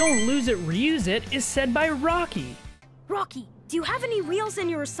 "Don't lose it, reuse it" is said by Rocky. Rocky, do you have any wheels in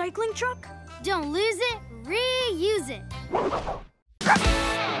your recycling truck? Don't lose it, reuse it.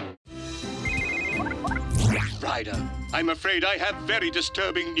 Ryder, I'm afraid I have very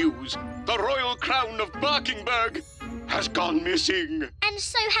disturbing news. The royal crown of Barkingburg has gone missing. And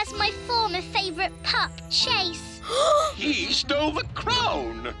so has my former favorite pup, Chase. He stole the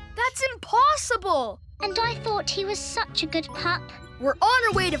crown. That's impossible. And I thought he was such a good pup. We're on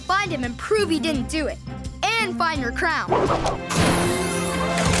our way to find him and prove he didn't do it. And find your crown.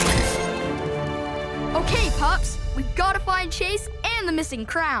 Okay, pups. We've got to find Chase and the missing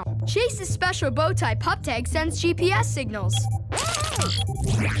crown. Chase's special bow tie pup tag sends GPS signals.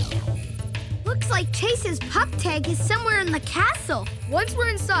 Looks like Chase's pup tag is somewhere in the castle. Once we're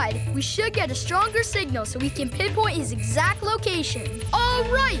inside, we should get a stronger signal so we can pinpoint his exact location. All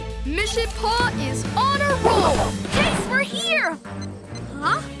right, Mission Paw is on a roll. Chase, we're here!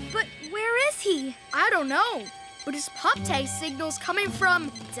 Huh? But where is he? I don't know. But his pup tag signal's coming from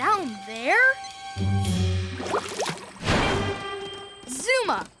down there?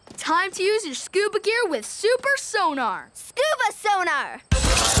 Zuma, time to use your scuba gear with super sonar. Scuba sonar!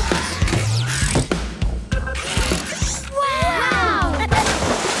 Wow!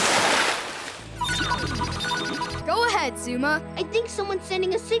 Go ahead, Zuma. I think someone's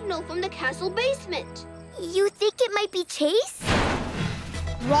sending a signal from the castle basement. You think it might be Chase?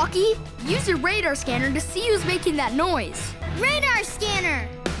 Rocky, use your radar scanner to see who's making that noise. Radar scanner!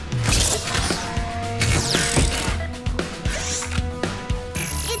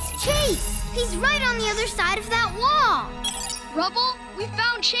 It's Chase! He's right on the other side of that wall. Rubble, we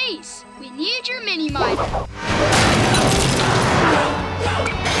found Chase. We need your mini-miter.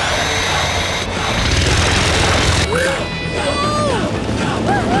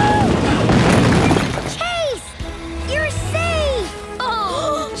 Chase! You're safe!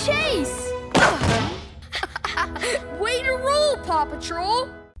 chase! Way to roll, Paw Patrol!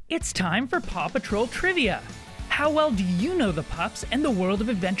 It's time for Paw Patrol Trivia. How well do you know the pups and the world of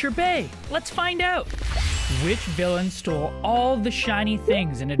Adventure Bay? Let's find out. Which villain stole all the shiny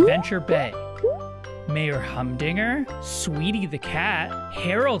things in Adventure Bay? Mayor Humdinger, Sweetie the cat,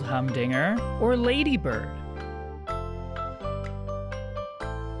 Harold Humdinger, or Ladybird?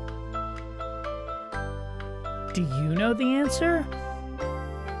 Do you know the answer?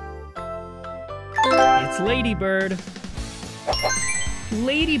 It's Ladybird.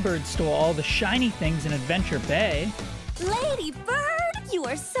 Ladybird stole all the shiny things in Adventure Bay. Ladybird, you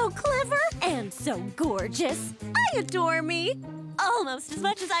are so clever and so gorgeous. I adore me. Almost as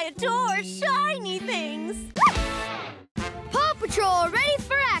much as I adore shiny things. Paw Patrol ready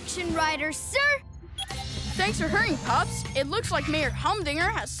for action, riders, sir! Thanks for hurrying, Pups. It looks like Mayor Humdinger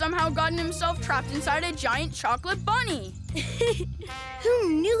has somehow gotten himself trapped inside a giant chocolate bunny. Who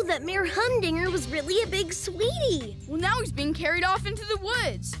knew that Mayor Humdinger was really a big sweetie? Well, now he's being carried off into the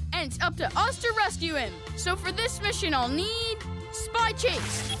woods, and it's up to us to rescue him. So for this mission, I'll need Spy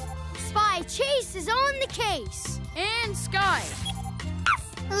Chase. Spy Chase is on the case. And Sky.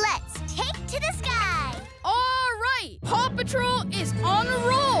 Let's take to the sky. All right, Paw Patrol is on a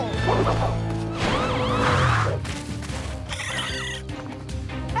roll.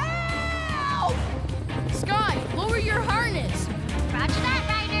 Help! Sky, lower your harness. Roger that,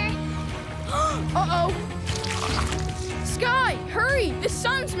 Ryder. Uh-oh. Sky, hurry! The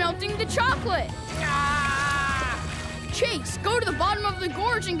sun's melting the chocolate. Chase, go to the bottom of the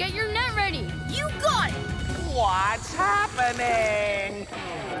gorge and get your net ready. You got it! What's happening?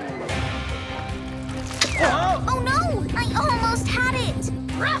 Oh no! I almost had it!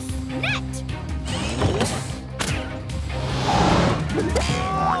 Rough net!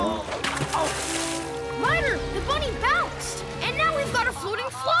 Ryder, the bunny bounced! And now we've got a floating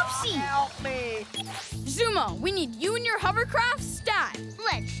flopsy! Help me! Zuma, we need you and your hovercraft stat.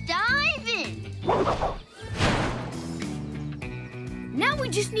 Let's dive in. Now we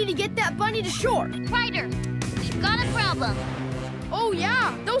just need to get that bunny to shore. Ryder, we've got a problem. Oh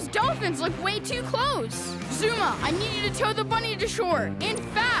yeah, those dolphins look way too close. Zuma, I need you to tow the bunny to shore, and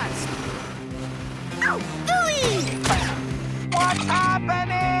fast. Ow! Ooey! What's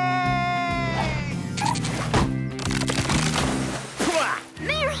happening?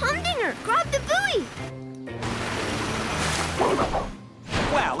 Mayor Humdinger, grab the buoy!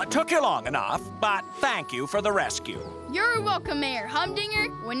 Well, it took you long enough, but thank you for the rescue. You're welcome, Mayor Humdinger.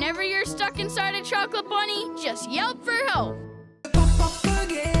 Whenever you're stuck inside a chocolate bunny, just yelp for help.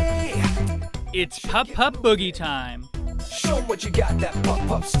 It's Pup Pup Boogie time. Show 'em what you got, that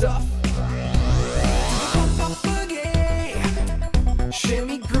pop stuff. Pop boogie,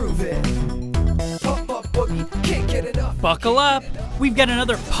 shimmy groove it. Pop boogie, can't get enough. Buckle up. We've got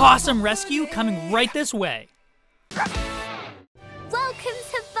another possum rescue coming right this way. Welcome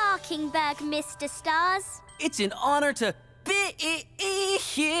to Barkingburg, Mr. Stars. It's an honor to be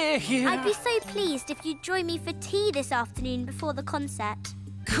here. I'd be so pleased if you'd join me for tea this afternoon before the concert.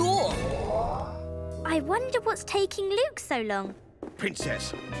 Cool. I wonder what's taking Luke so long.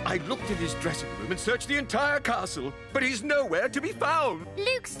 Princess, I looked in his dressing room and searched the entire castle, but he's nowhere to be found.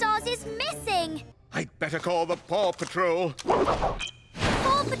 Luke Stars is missing. I'd better call the Paw Patrol. Paw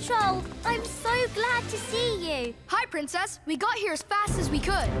Patrol, I'm so glad to see you. Hi, Princess. We got here as fast as we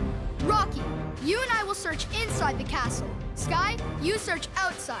could. Rocky, you and I will search inside the castle. Sky, you search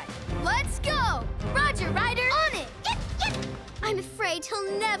outside. Let's go! Roger, Ryder. On it! Yep, yep. I'm afraid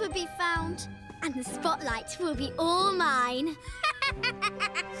he'll never be found. And the spotlight will be all mine.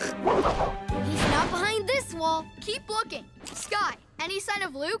 He's not behind this wall. Keep looking. Sky, any sign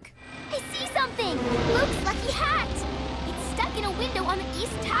of Luke? I see something. Luke's lucky hat. It's stuck in a window on the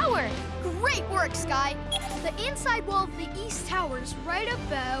East Tower. Great work, Sky. The inside wall of the East Tower is right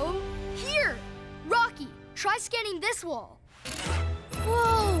about here. Rocky, try scanning this wall.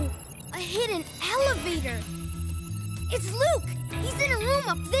 Whoa, a hidden elevator. It's Luke. He's in a room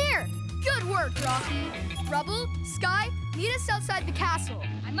up there. Good work, Rocky. Rubble, Sky, meet us outside the castle.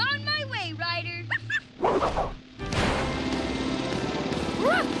 I'm on my way, Ryder.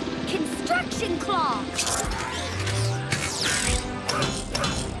 Construction claw.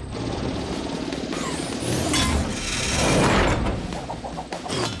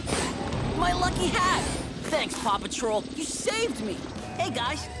 My lucky hat! Thanks, Paw Patrol. You saved me. Hey,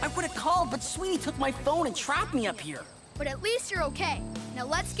 guys, I would have called, but Sweetie took my phone and trapped me up here. But at least you're okay. Now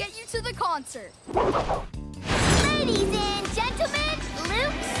let's get you to the concert. Ladies and gentlemen,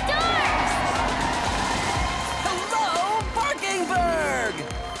 Luke Stars! Hello, Barkingburg!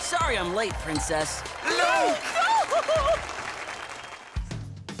 Sorry I'm late, Princess. Luke!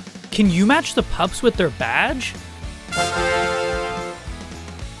 Can you match the pups with their badge?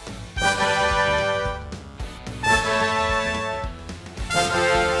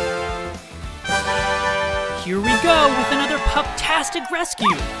 Here we go with another pup-tastic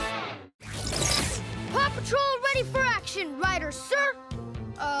rescue. Paw Patrol ready for action, Ryder, sir.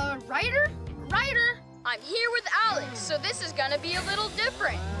 Ryder? Ryder, I'm here with Alex, so this is gonna be a little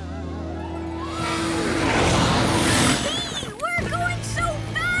different. We're going so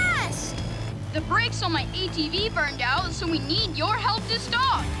fast! The brakes on my ATV burned out, so we need your help to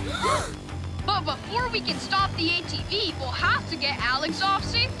stop. But before we can stop the ATV, we'll have to get Alex off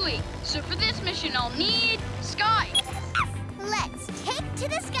safely. So for this mission, I'll need Sky. Let's take to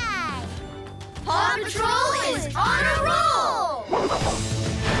the sky. Paw Patrol is on a roll!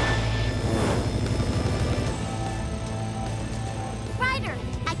 Ryder,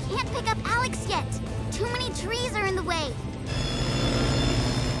 I can't pick up Alex yet. Too many trees are in the way.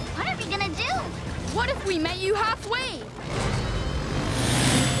 What are we gonna do? What if we met you halfway?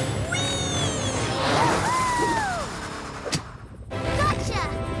 Gotcha!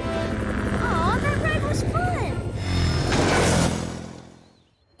 Aw, that ride was fun.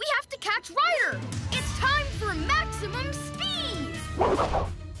 We have to catch Ryder! It's time for maximum speed!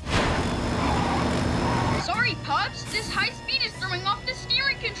 Sorry, pups. This high speed is throwing off the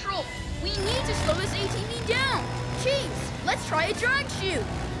steering control. We need to slow this ATV down. Chase, let's try a drag shoot.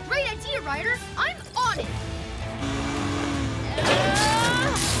 Great idea, Ryder. I'm on it.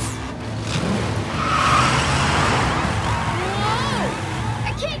 Whoa!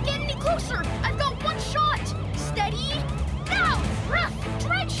 I can't get any closer. I've got one shot. Steady. Now, rough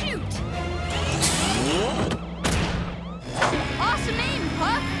drag shoot. Awesome aim,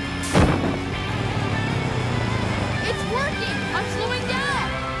 pup. It's working. I'm slowing down.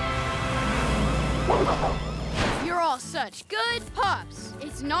 You're all such good pups.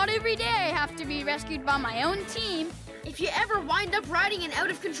 It's not every day I have to be rescued by my own team. If you ever wind up riding an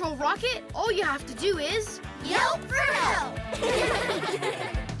out-of-control rocket, all you have to do is Yelp for help!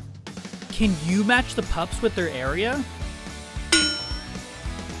 Can you match the pups with their area?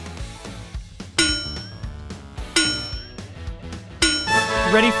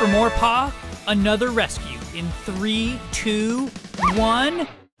 Ready for more, Paw? Another rescue in 3, 2, 1.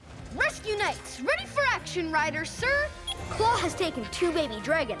 Rescue Knights, ready for action, Ryder, sir. Claw has taken 2 baby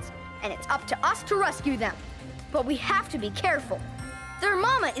dragons, and it's up to us to rescue them. But we have to be careful. Their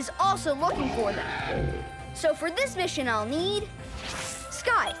mama is also looking for them. So for this mission, I'll need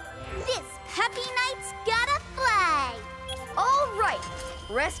Sky. This puppy knight's gotta fly. All right,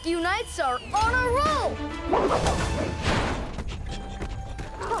 Rescue Knights are on a roll.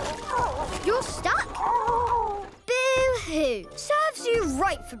 You're stuck. Boo-hoo. Serves you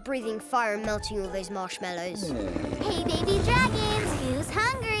right for breathing fire and melting all those marshmallows. Hey, baby dragons, who's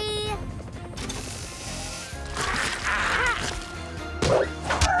hungry?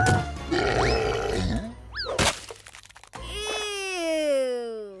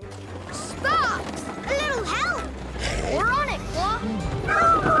 Ew. Sparks! A little help! We're on it, Claw.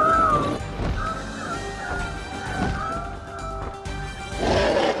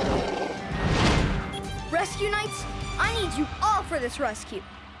 Rescue Knights, I need you all for this rescue.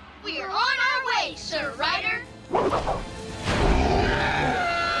 We are on our way, Sir Ryder.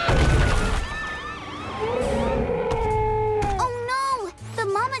 Oh no! The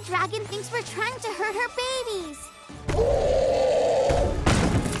mama dragon thinks we're trying to hurt her babies.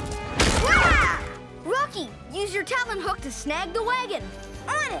 Wah! Rocky, use your talon hook to snag the wagon.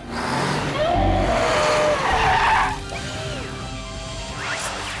 On it!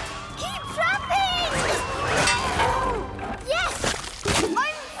 Keep trapping! Yes!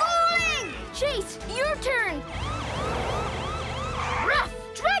 I'm falling! Chase, your turn! Rough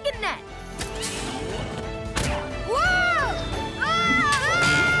dragon net! Whoa! Ah!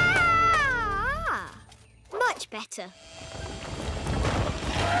 Much better.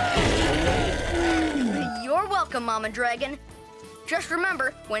 You're welcome, Mama Dragon. Just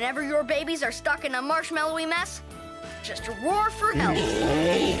remember, whenever your babies are stuck in a marshmallowy mess, just roar for help.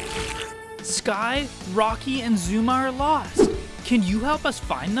 Sky, Rocky, and Zuma are lost. Can you help us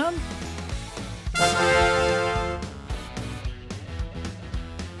find them?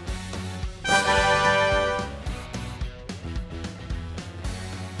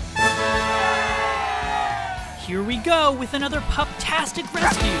 Here we go with another pup-tastic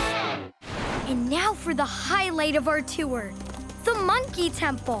rescue. And now for the highlight of our tour, the Monkey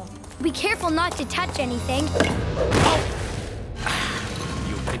Temple. Be careful not to touch anything.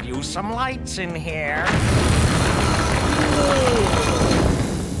 You could use some lights in here.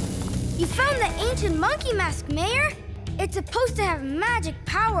 You found the ancient monkey mask, Mayor. It's supposed to have magic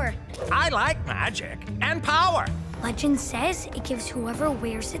power. I like magic and power. Legend says it gives whoever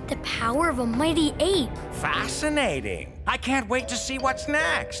wears it the power of a mighty ape. Fascinating. I can't wait to see what's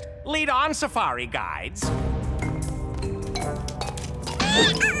next. Lead on, Safari Guides.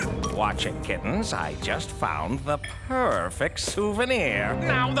 Watch it, kittens. I just found the perfect souvenir.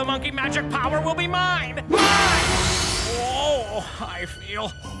 Now the monkey magic power will be mine. Mine! Oh, I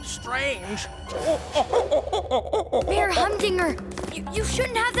feel strange. Mayor Humdinger, you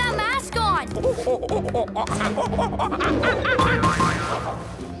shouldn't have that mask on.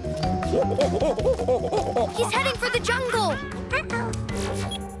 He's heading for the jungle.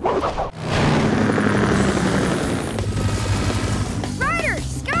 Ryder,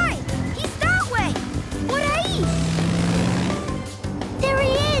 Sky, he's that way. What I? There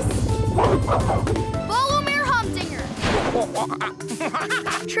he is. Follow Mayor Humdinger.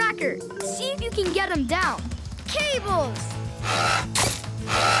 Tracker, see if you can get him down. Cables!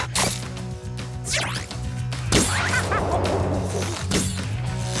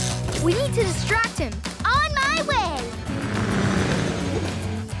 We need to distract him. On my way.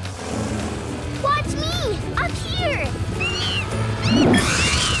 Watch me, up here.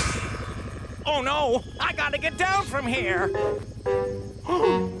 Oh no, I gotta get down from here.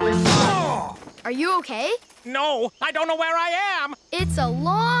 Are you okay? No, I don't know where I am. It's a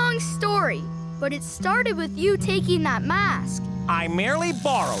long story, but it started with you taking that mask. I merely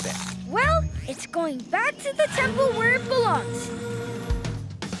borrowed it. Well, it's going back to the temple where it belongs.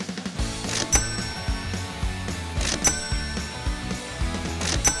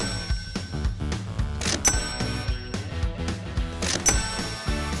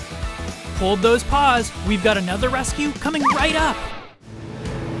 Hold those paws. We've got another rescue coming right up.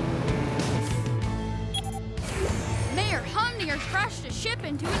 Mayor Humdinger crashed a ship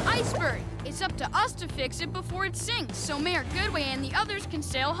into an iceberg. It's up to us to fix it before it sinks, so Mayor Goodway and the others can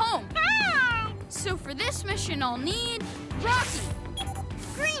sail home. So for this mission, I'll need Rocky.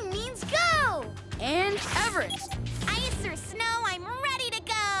 Green means go. And Everest. Ice or snow, I'm ready to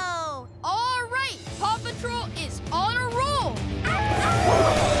go. All right, Paw Patrol is on a roll.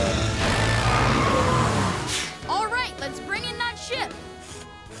 All right, let's bring in that ship.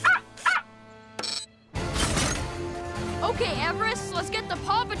 Okay, Everest, let's get the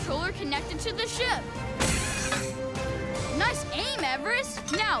Paw Patroller connected to the ship. Nice aim, Everest.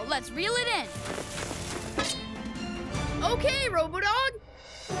 Now, let's reel it in. Okay, Robodog.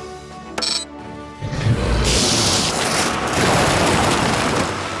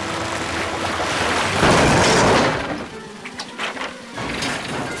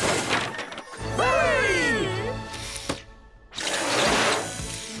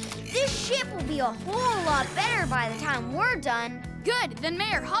 This ship will be a whole lot better by the time we're done. Good, then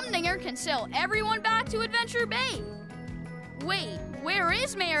Mayor Humdinger can sail everyone back to Adventure Bay. Wait, where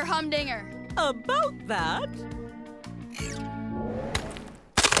is Mayor Humdinger? About that.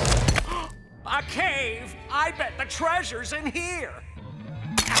 A cave! I bet the treasure's in here.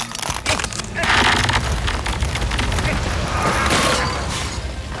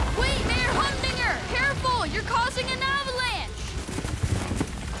 Wait, Mayor Humdinger! Careful! You're causing an avalanche!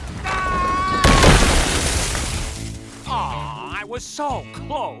 Aw, I was so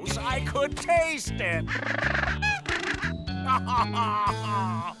close, I could taste it.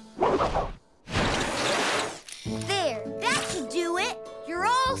 There, that should do it. You're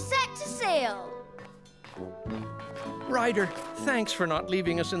all set to sail. Ryder, thanks for not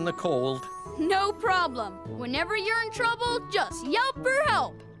leaving us in the cold. No problem. Whenever you're in trouble, just yelp for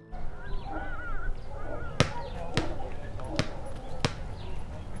help.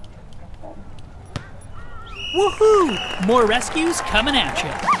 Woohoo! More rescues coming at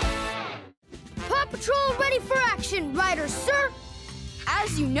you. Paw Patrol ready for action, Riders, sir.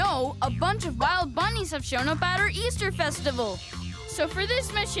 As you know, a bunch of wild bunnies have shown up at our Easter festival. So for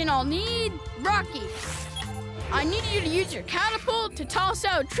this mission, I'll need Rocky. I need you to use your catapult to toss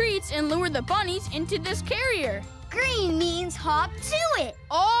out treats and lure the bunnies into this carrier. Green means hop to it.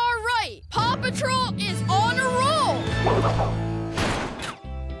 All right, Paw Patrol is on a roll.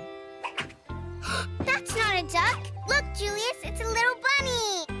 That's not a duck. Look, Julius, it's a little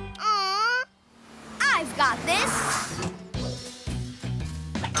bunny. Aww. I've got this.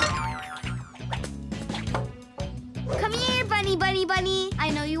 Come here, bunny, bunny, bunny. I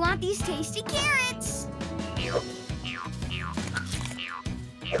know you want these tasty carrots.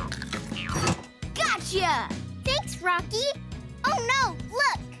 Gotcha! Thanks, Rocky. Oh no,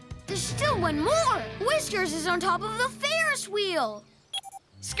 look. There's still one more. Whiskers is on top of the Ferris wheel.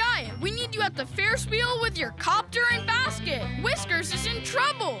 Sky, we need you at the Ferris wheel with your copter and basket. Whiskers is in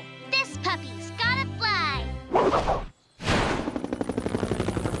trouble. This puppy's gotta fly.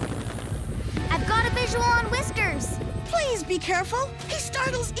 visual on Whiskers. Please be careful. He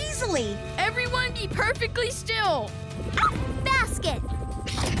startles easily. Everyone be perfectly still. Basket.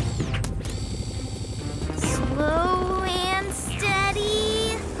 Slow and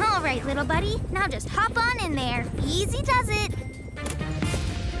steady. All right, little buddy. Now just hop on in there. Easy does it.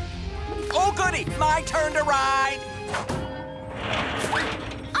 Oh, goody! My turn to ride!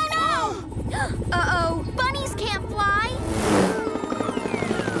 Oh, no! Uh-oh, bunnies can't fly.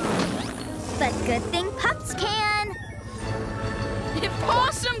 But good thing pups can.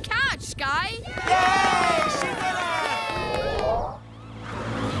 Awesome catch, Sky! Yay! She did it!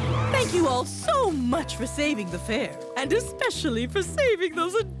 Thank you all so much for saving the fair, and especially for saving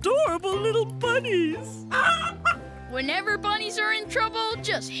those adorable little bunnies. Whenever bunnies are in trouble,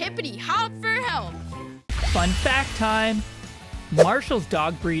 just hippity-hop for help. Fun fact time. Marshall's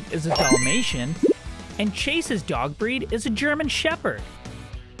dog breed is a Dalmatian, and Chase's dog breed is a German Shepherd.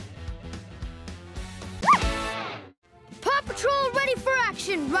 Paw Patrol ready for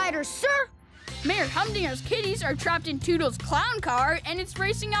action, riders, sir! Mayor Humdinger's kitties are trapped in Toodle's clown car, and it's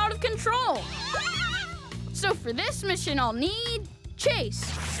racing out of control. So for this mission, I'll need Chase.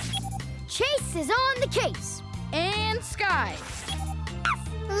 Chase is on the case. And Sky.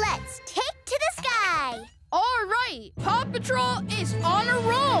 Let's take to the sky. All right, Paw Patrol is on a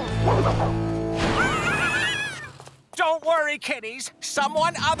roll. Don't worry, kitties.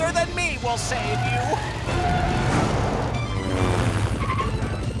 Someone other than me will save you.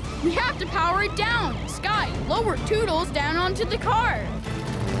 We have to power it down. Sky, lower Toodles down onto the car.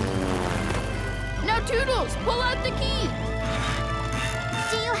 Now, Toodles, pull out the key.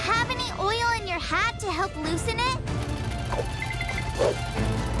 Do you have any oil in your hat to help loosen it?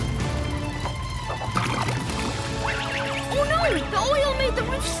 Oh no! The oil made the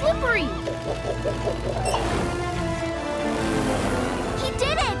roof slippery! He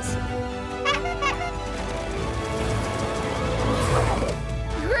did it!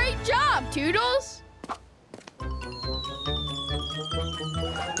 Great job, Toodles!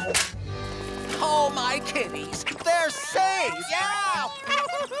 Oh, my kitties. They're safe. Yeah!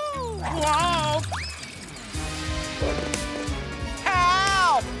 Whoa!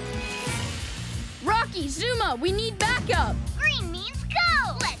 Help! Rocky, Zuma, we need backup. Green means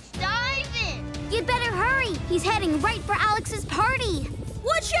go! Let's dive in! You'd better hurry. He's heading right for Alex's party.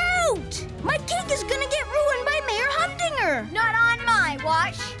 Watch out! My cake is gonna get ruined by Mayor Humdinger! Not on my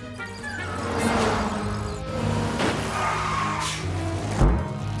watch.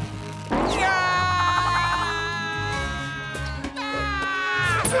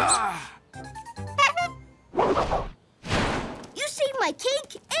 You saved my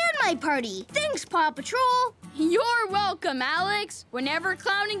cake and my party. Thanks, Paw Patrol. You're welcome, Alex. Whenever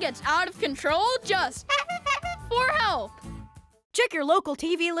clowning gets out of control, just for help. Check your local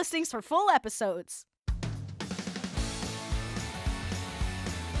TV listings for full episodes.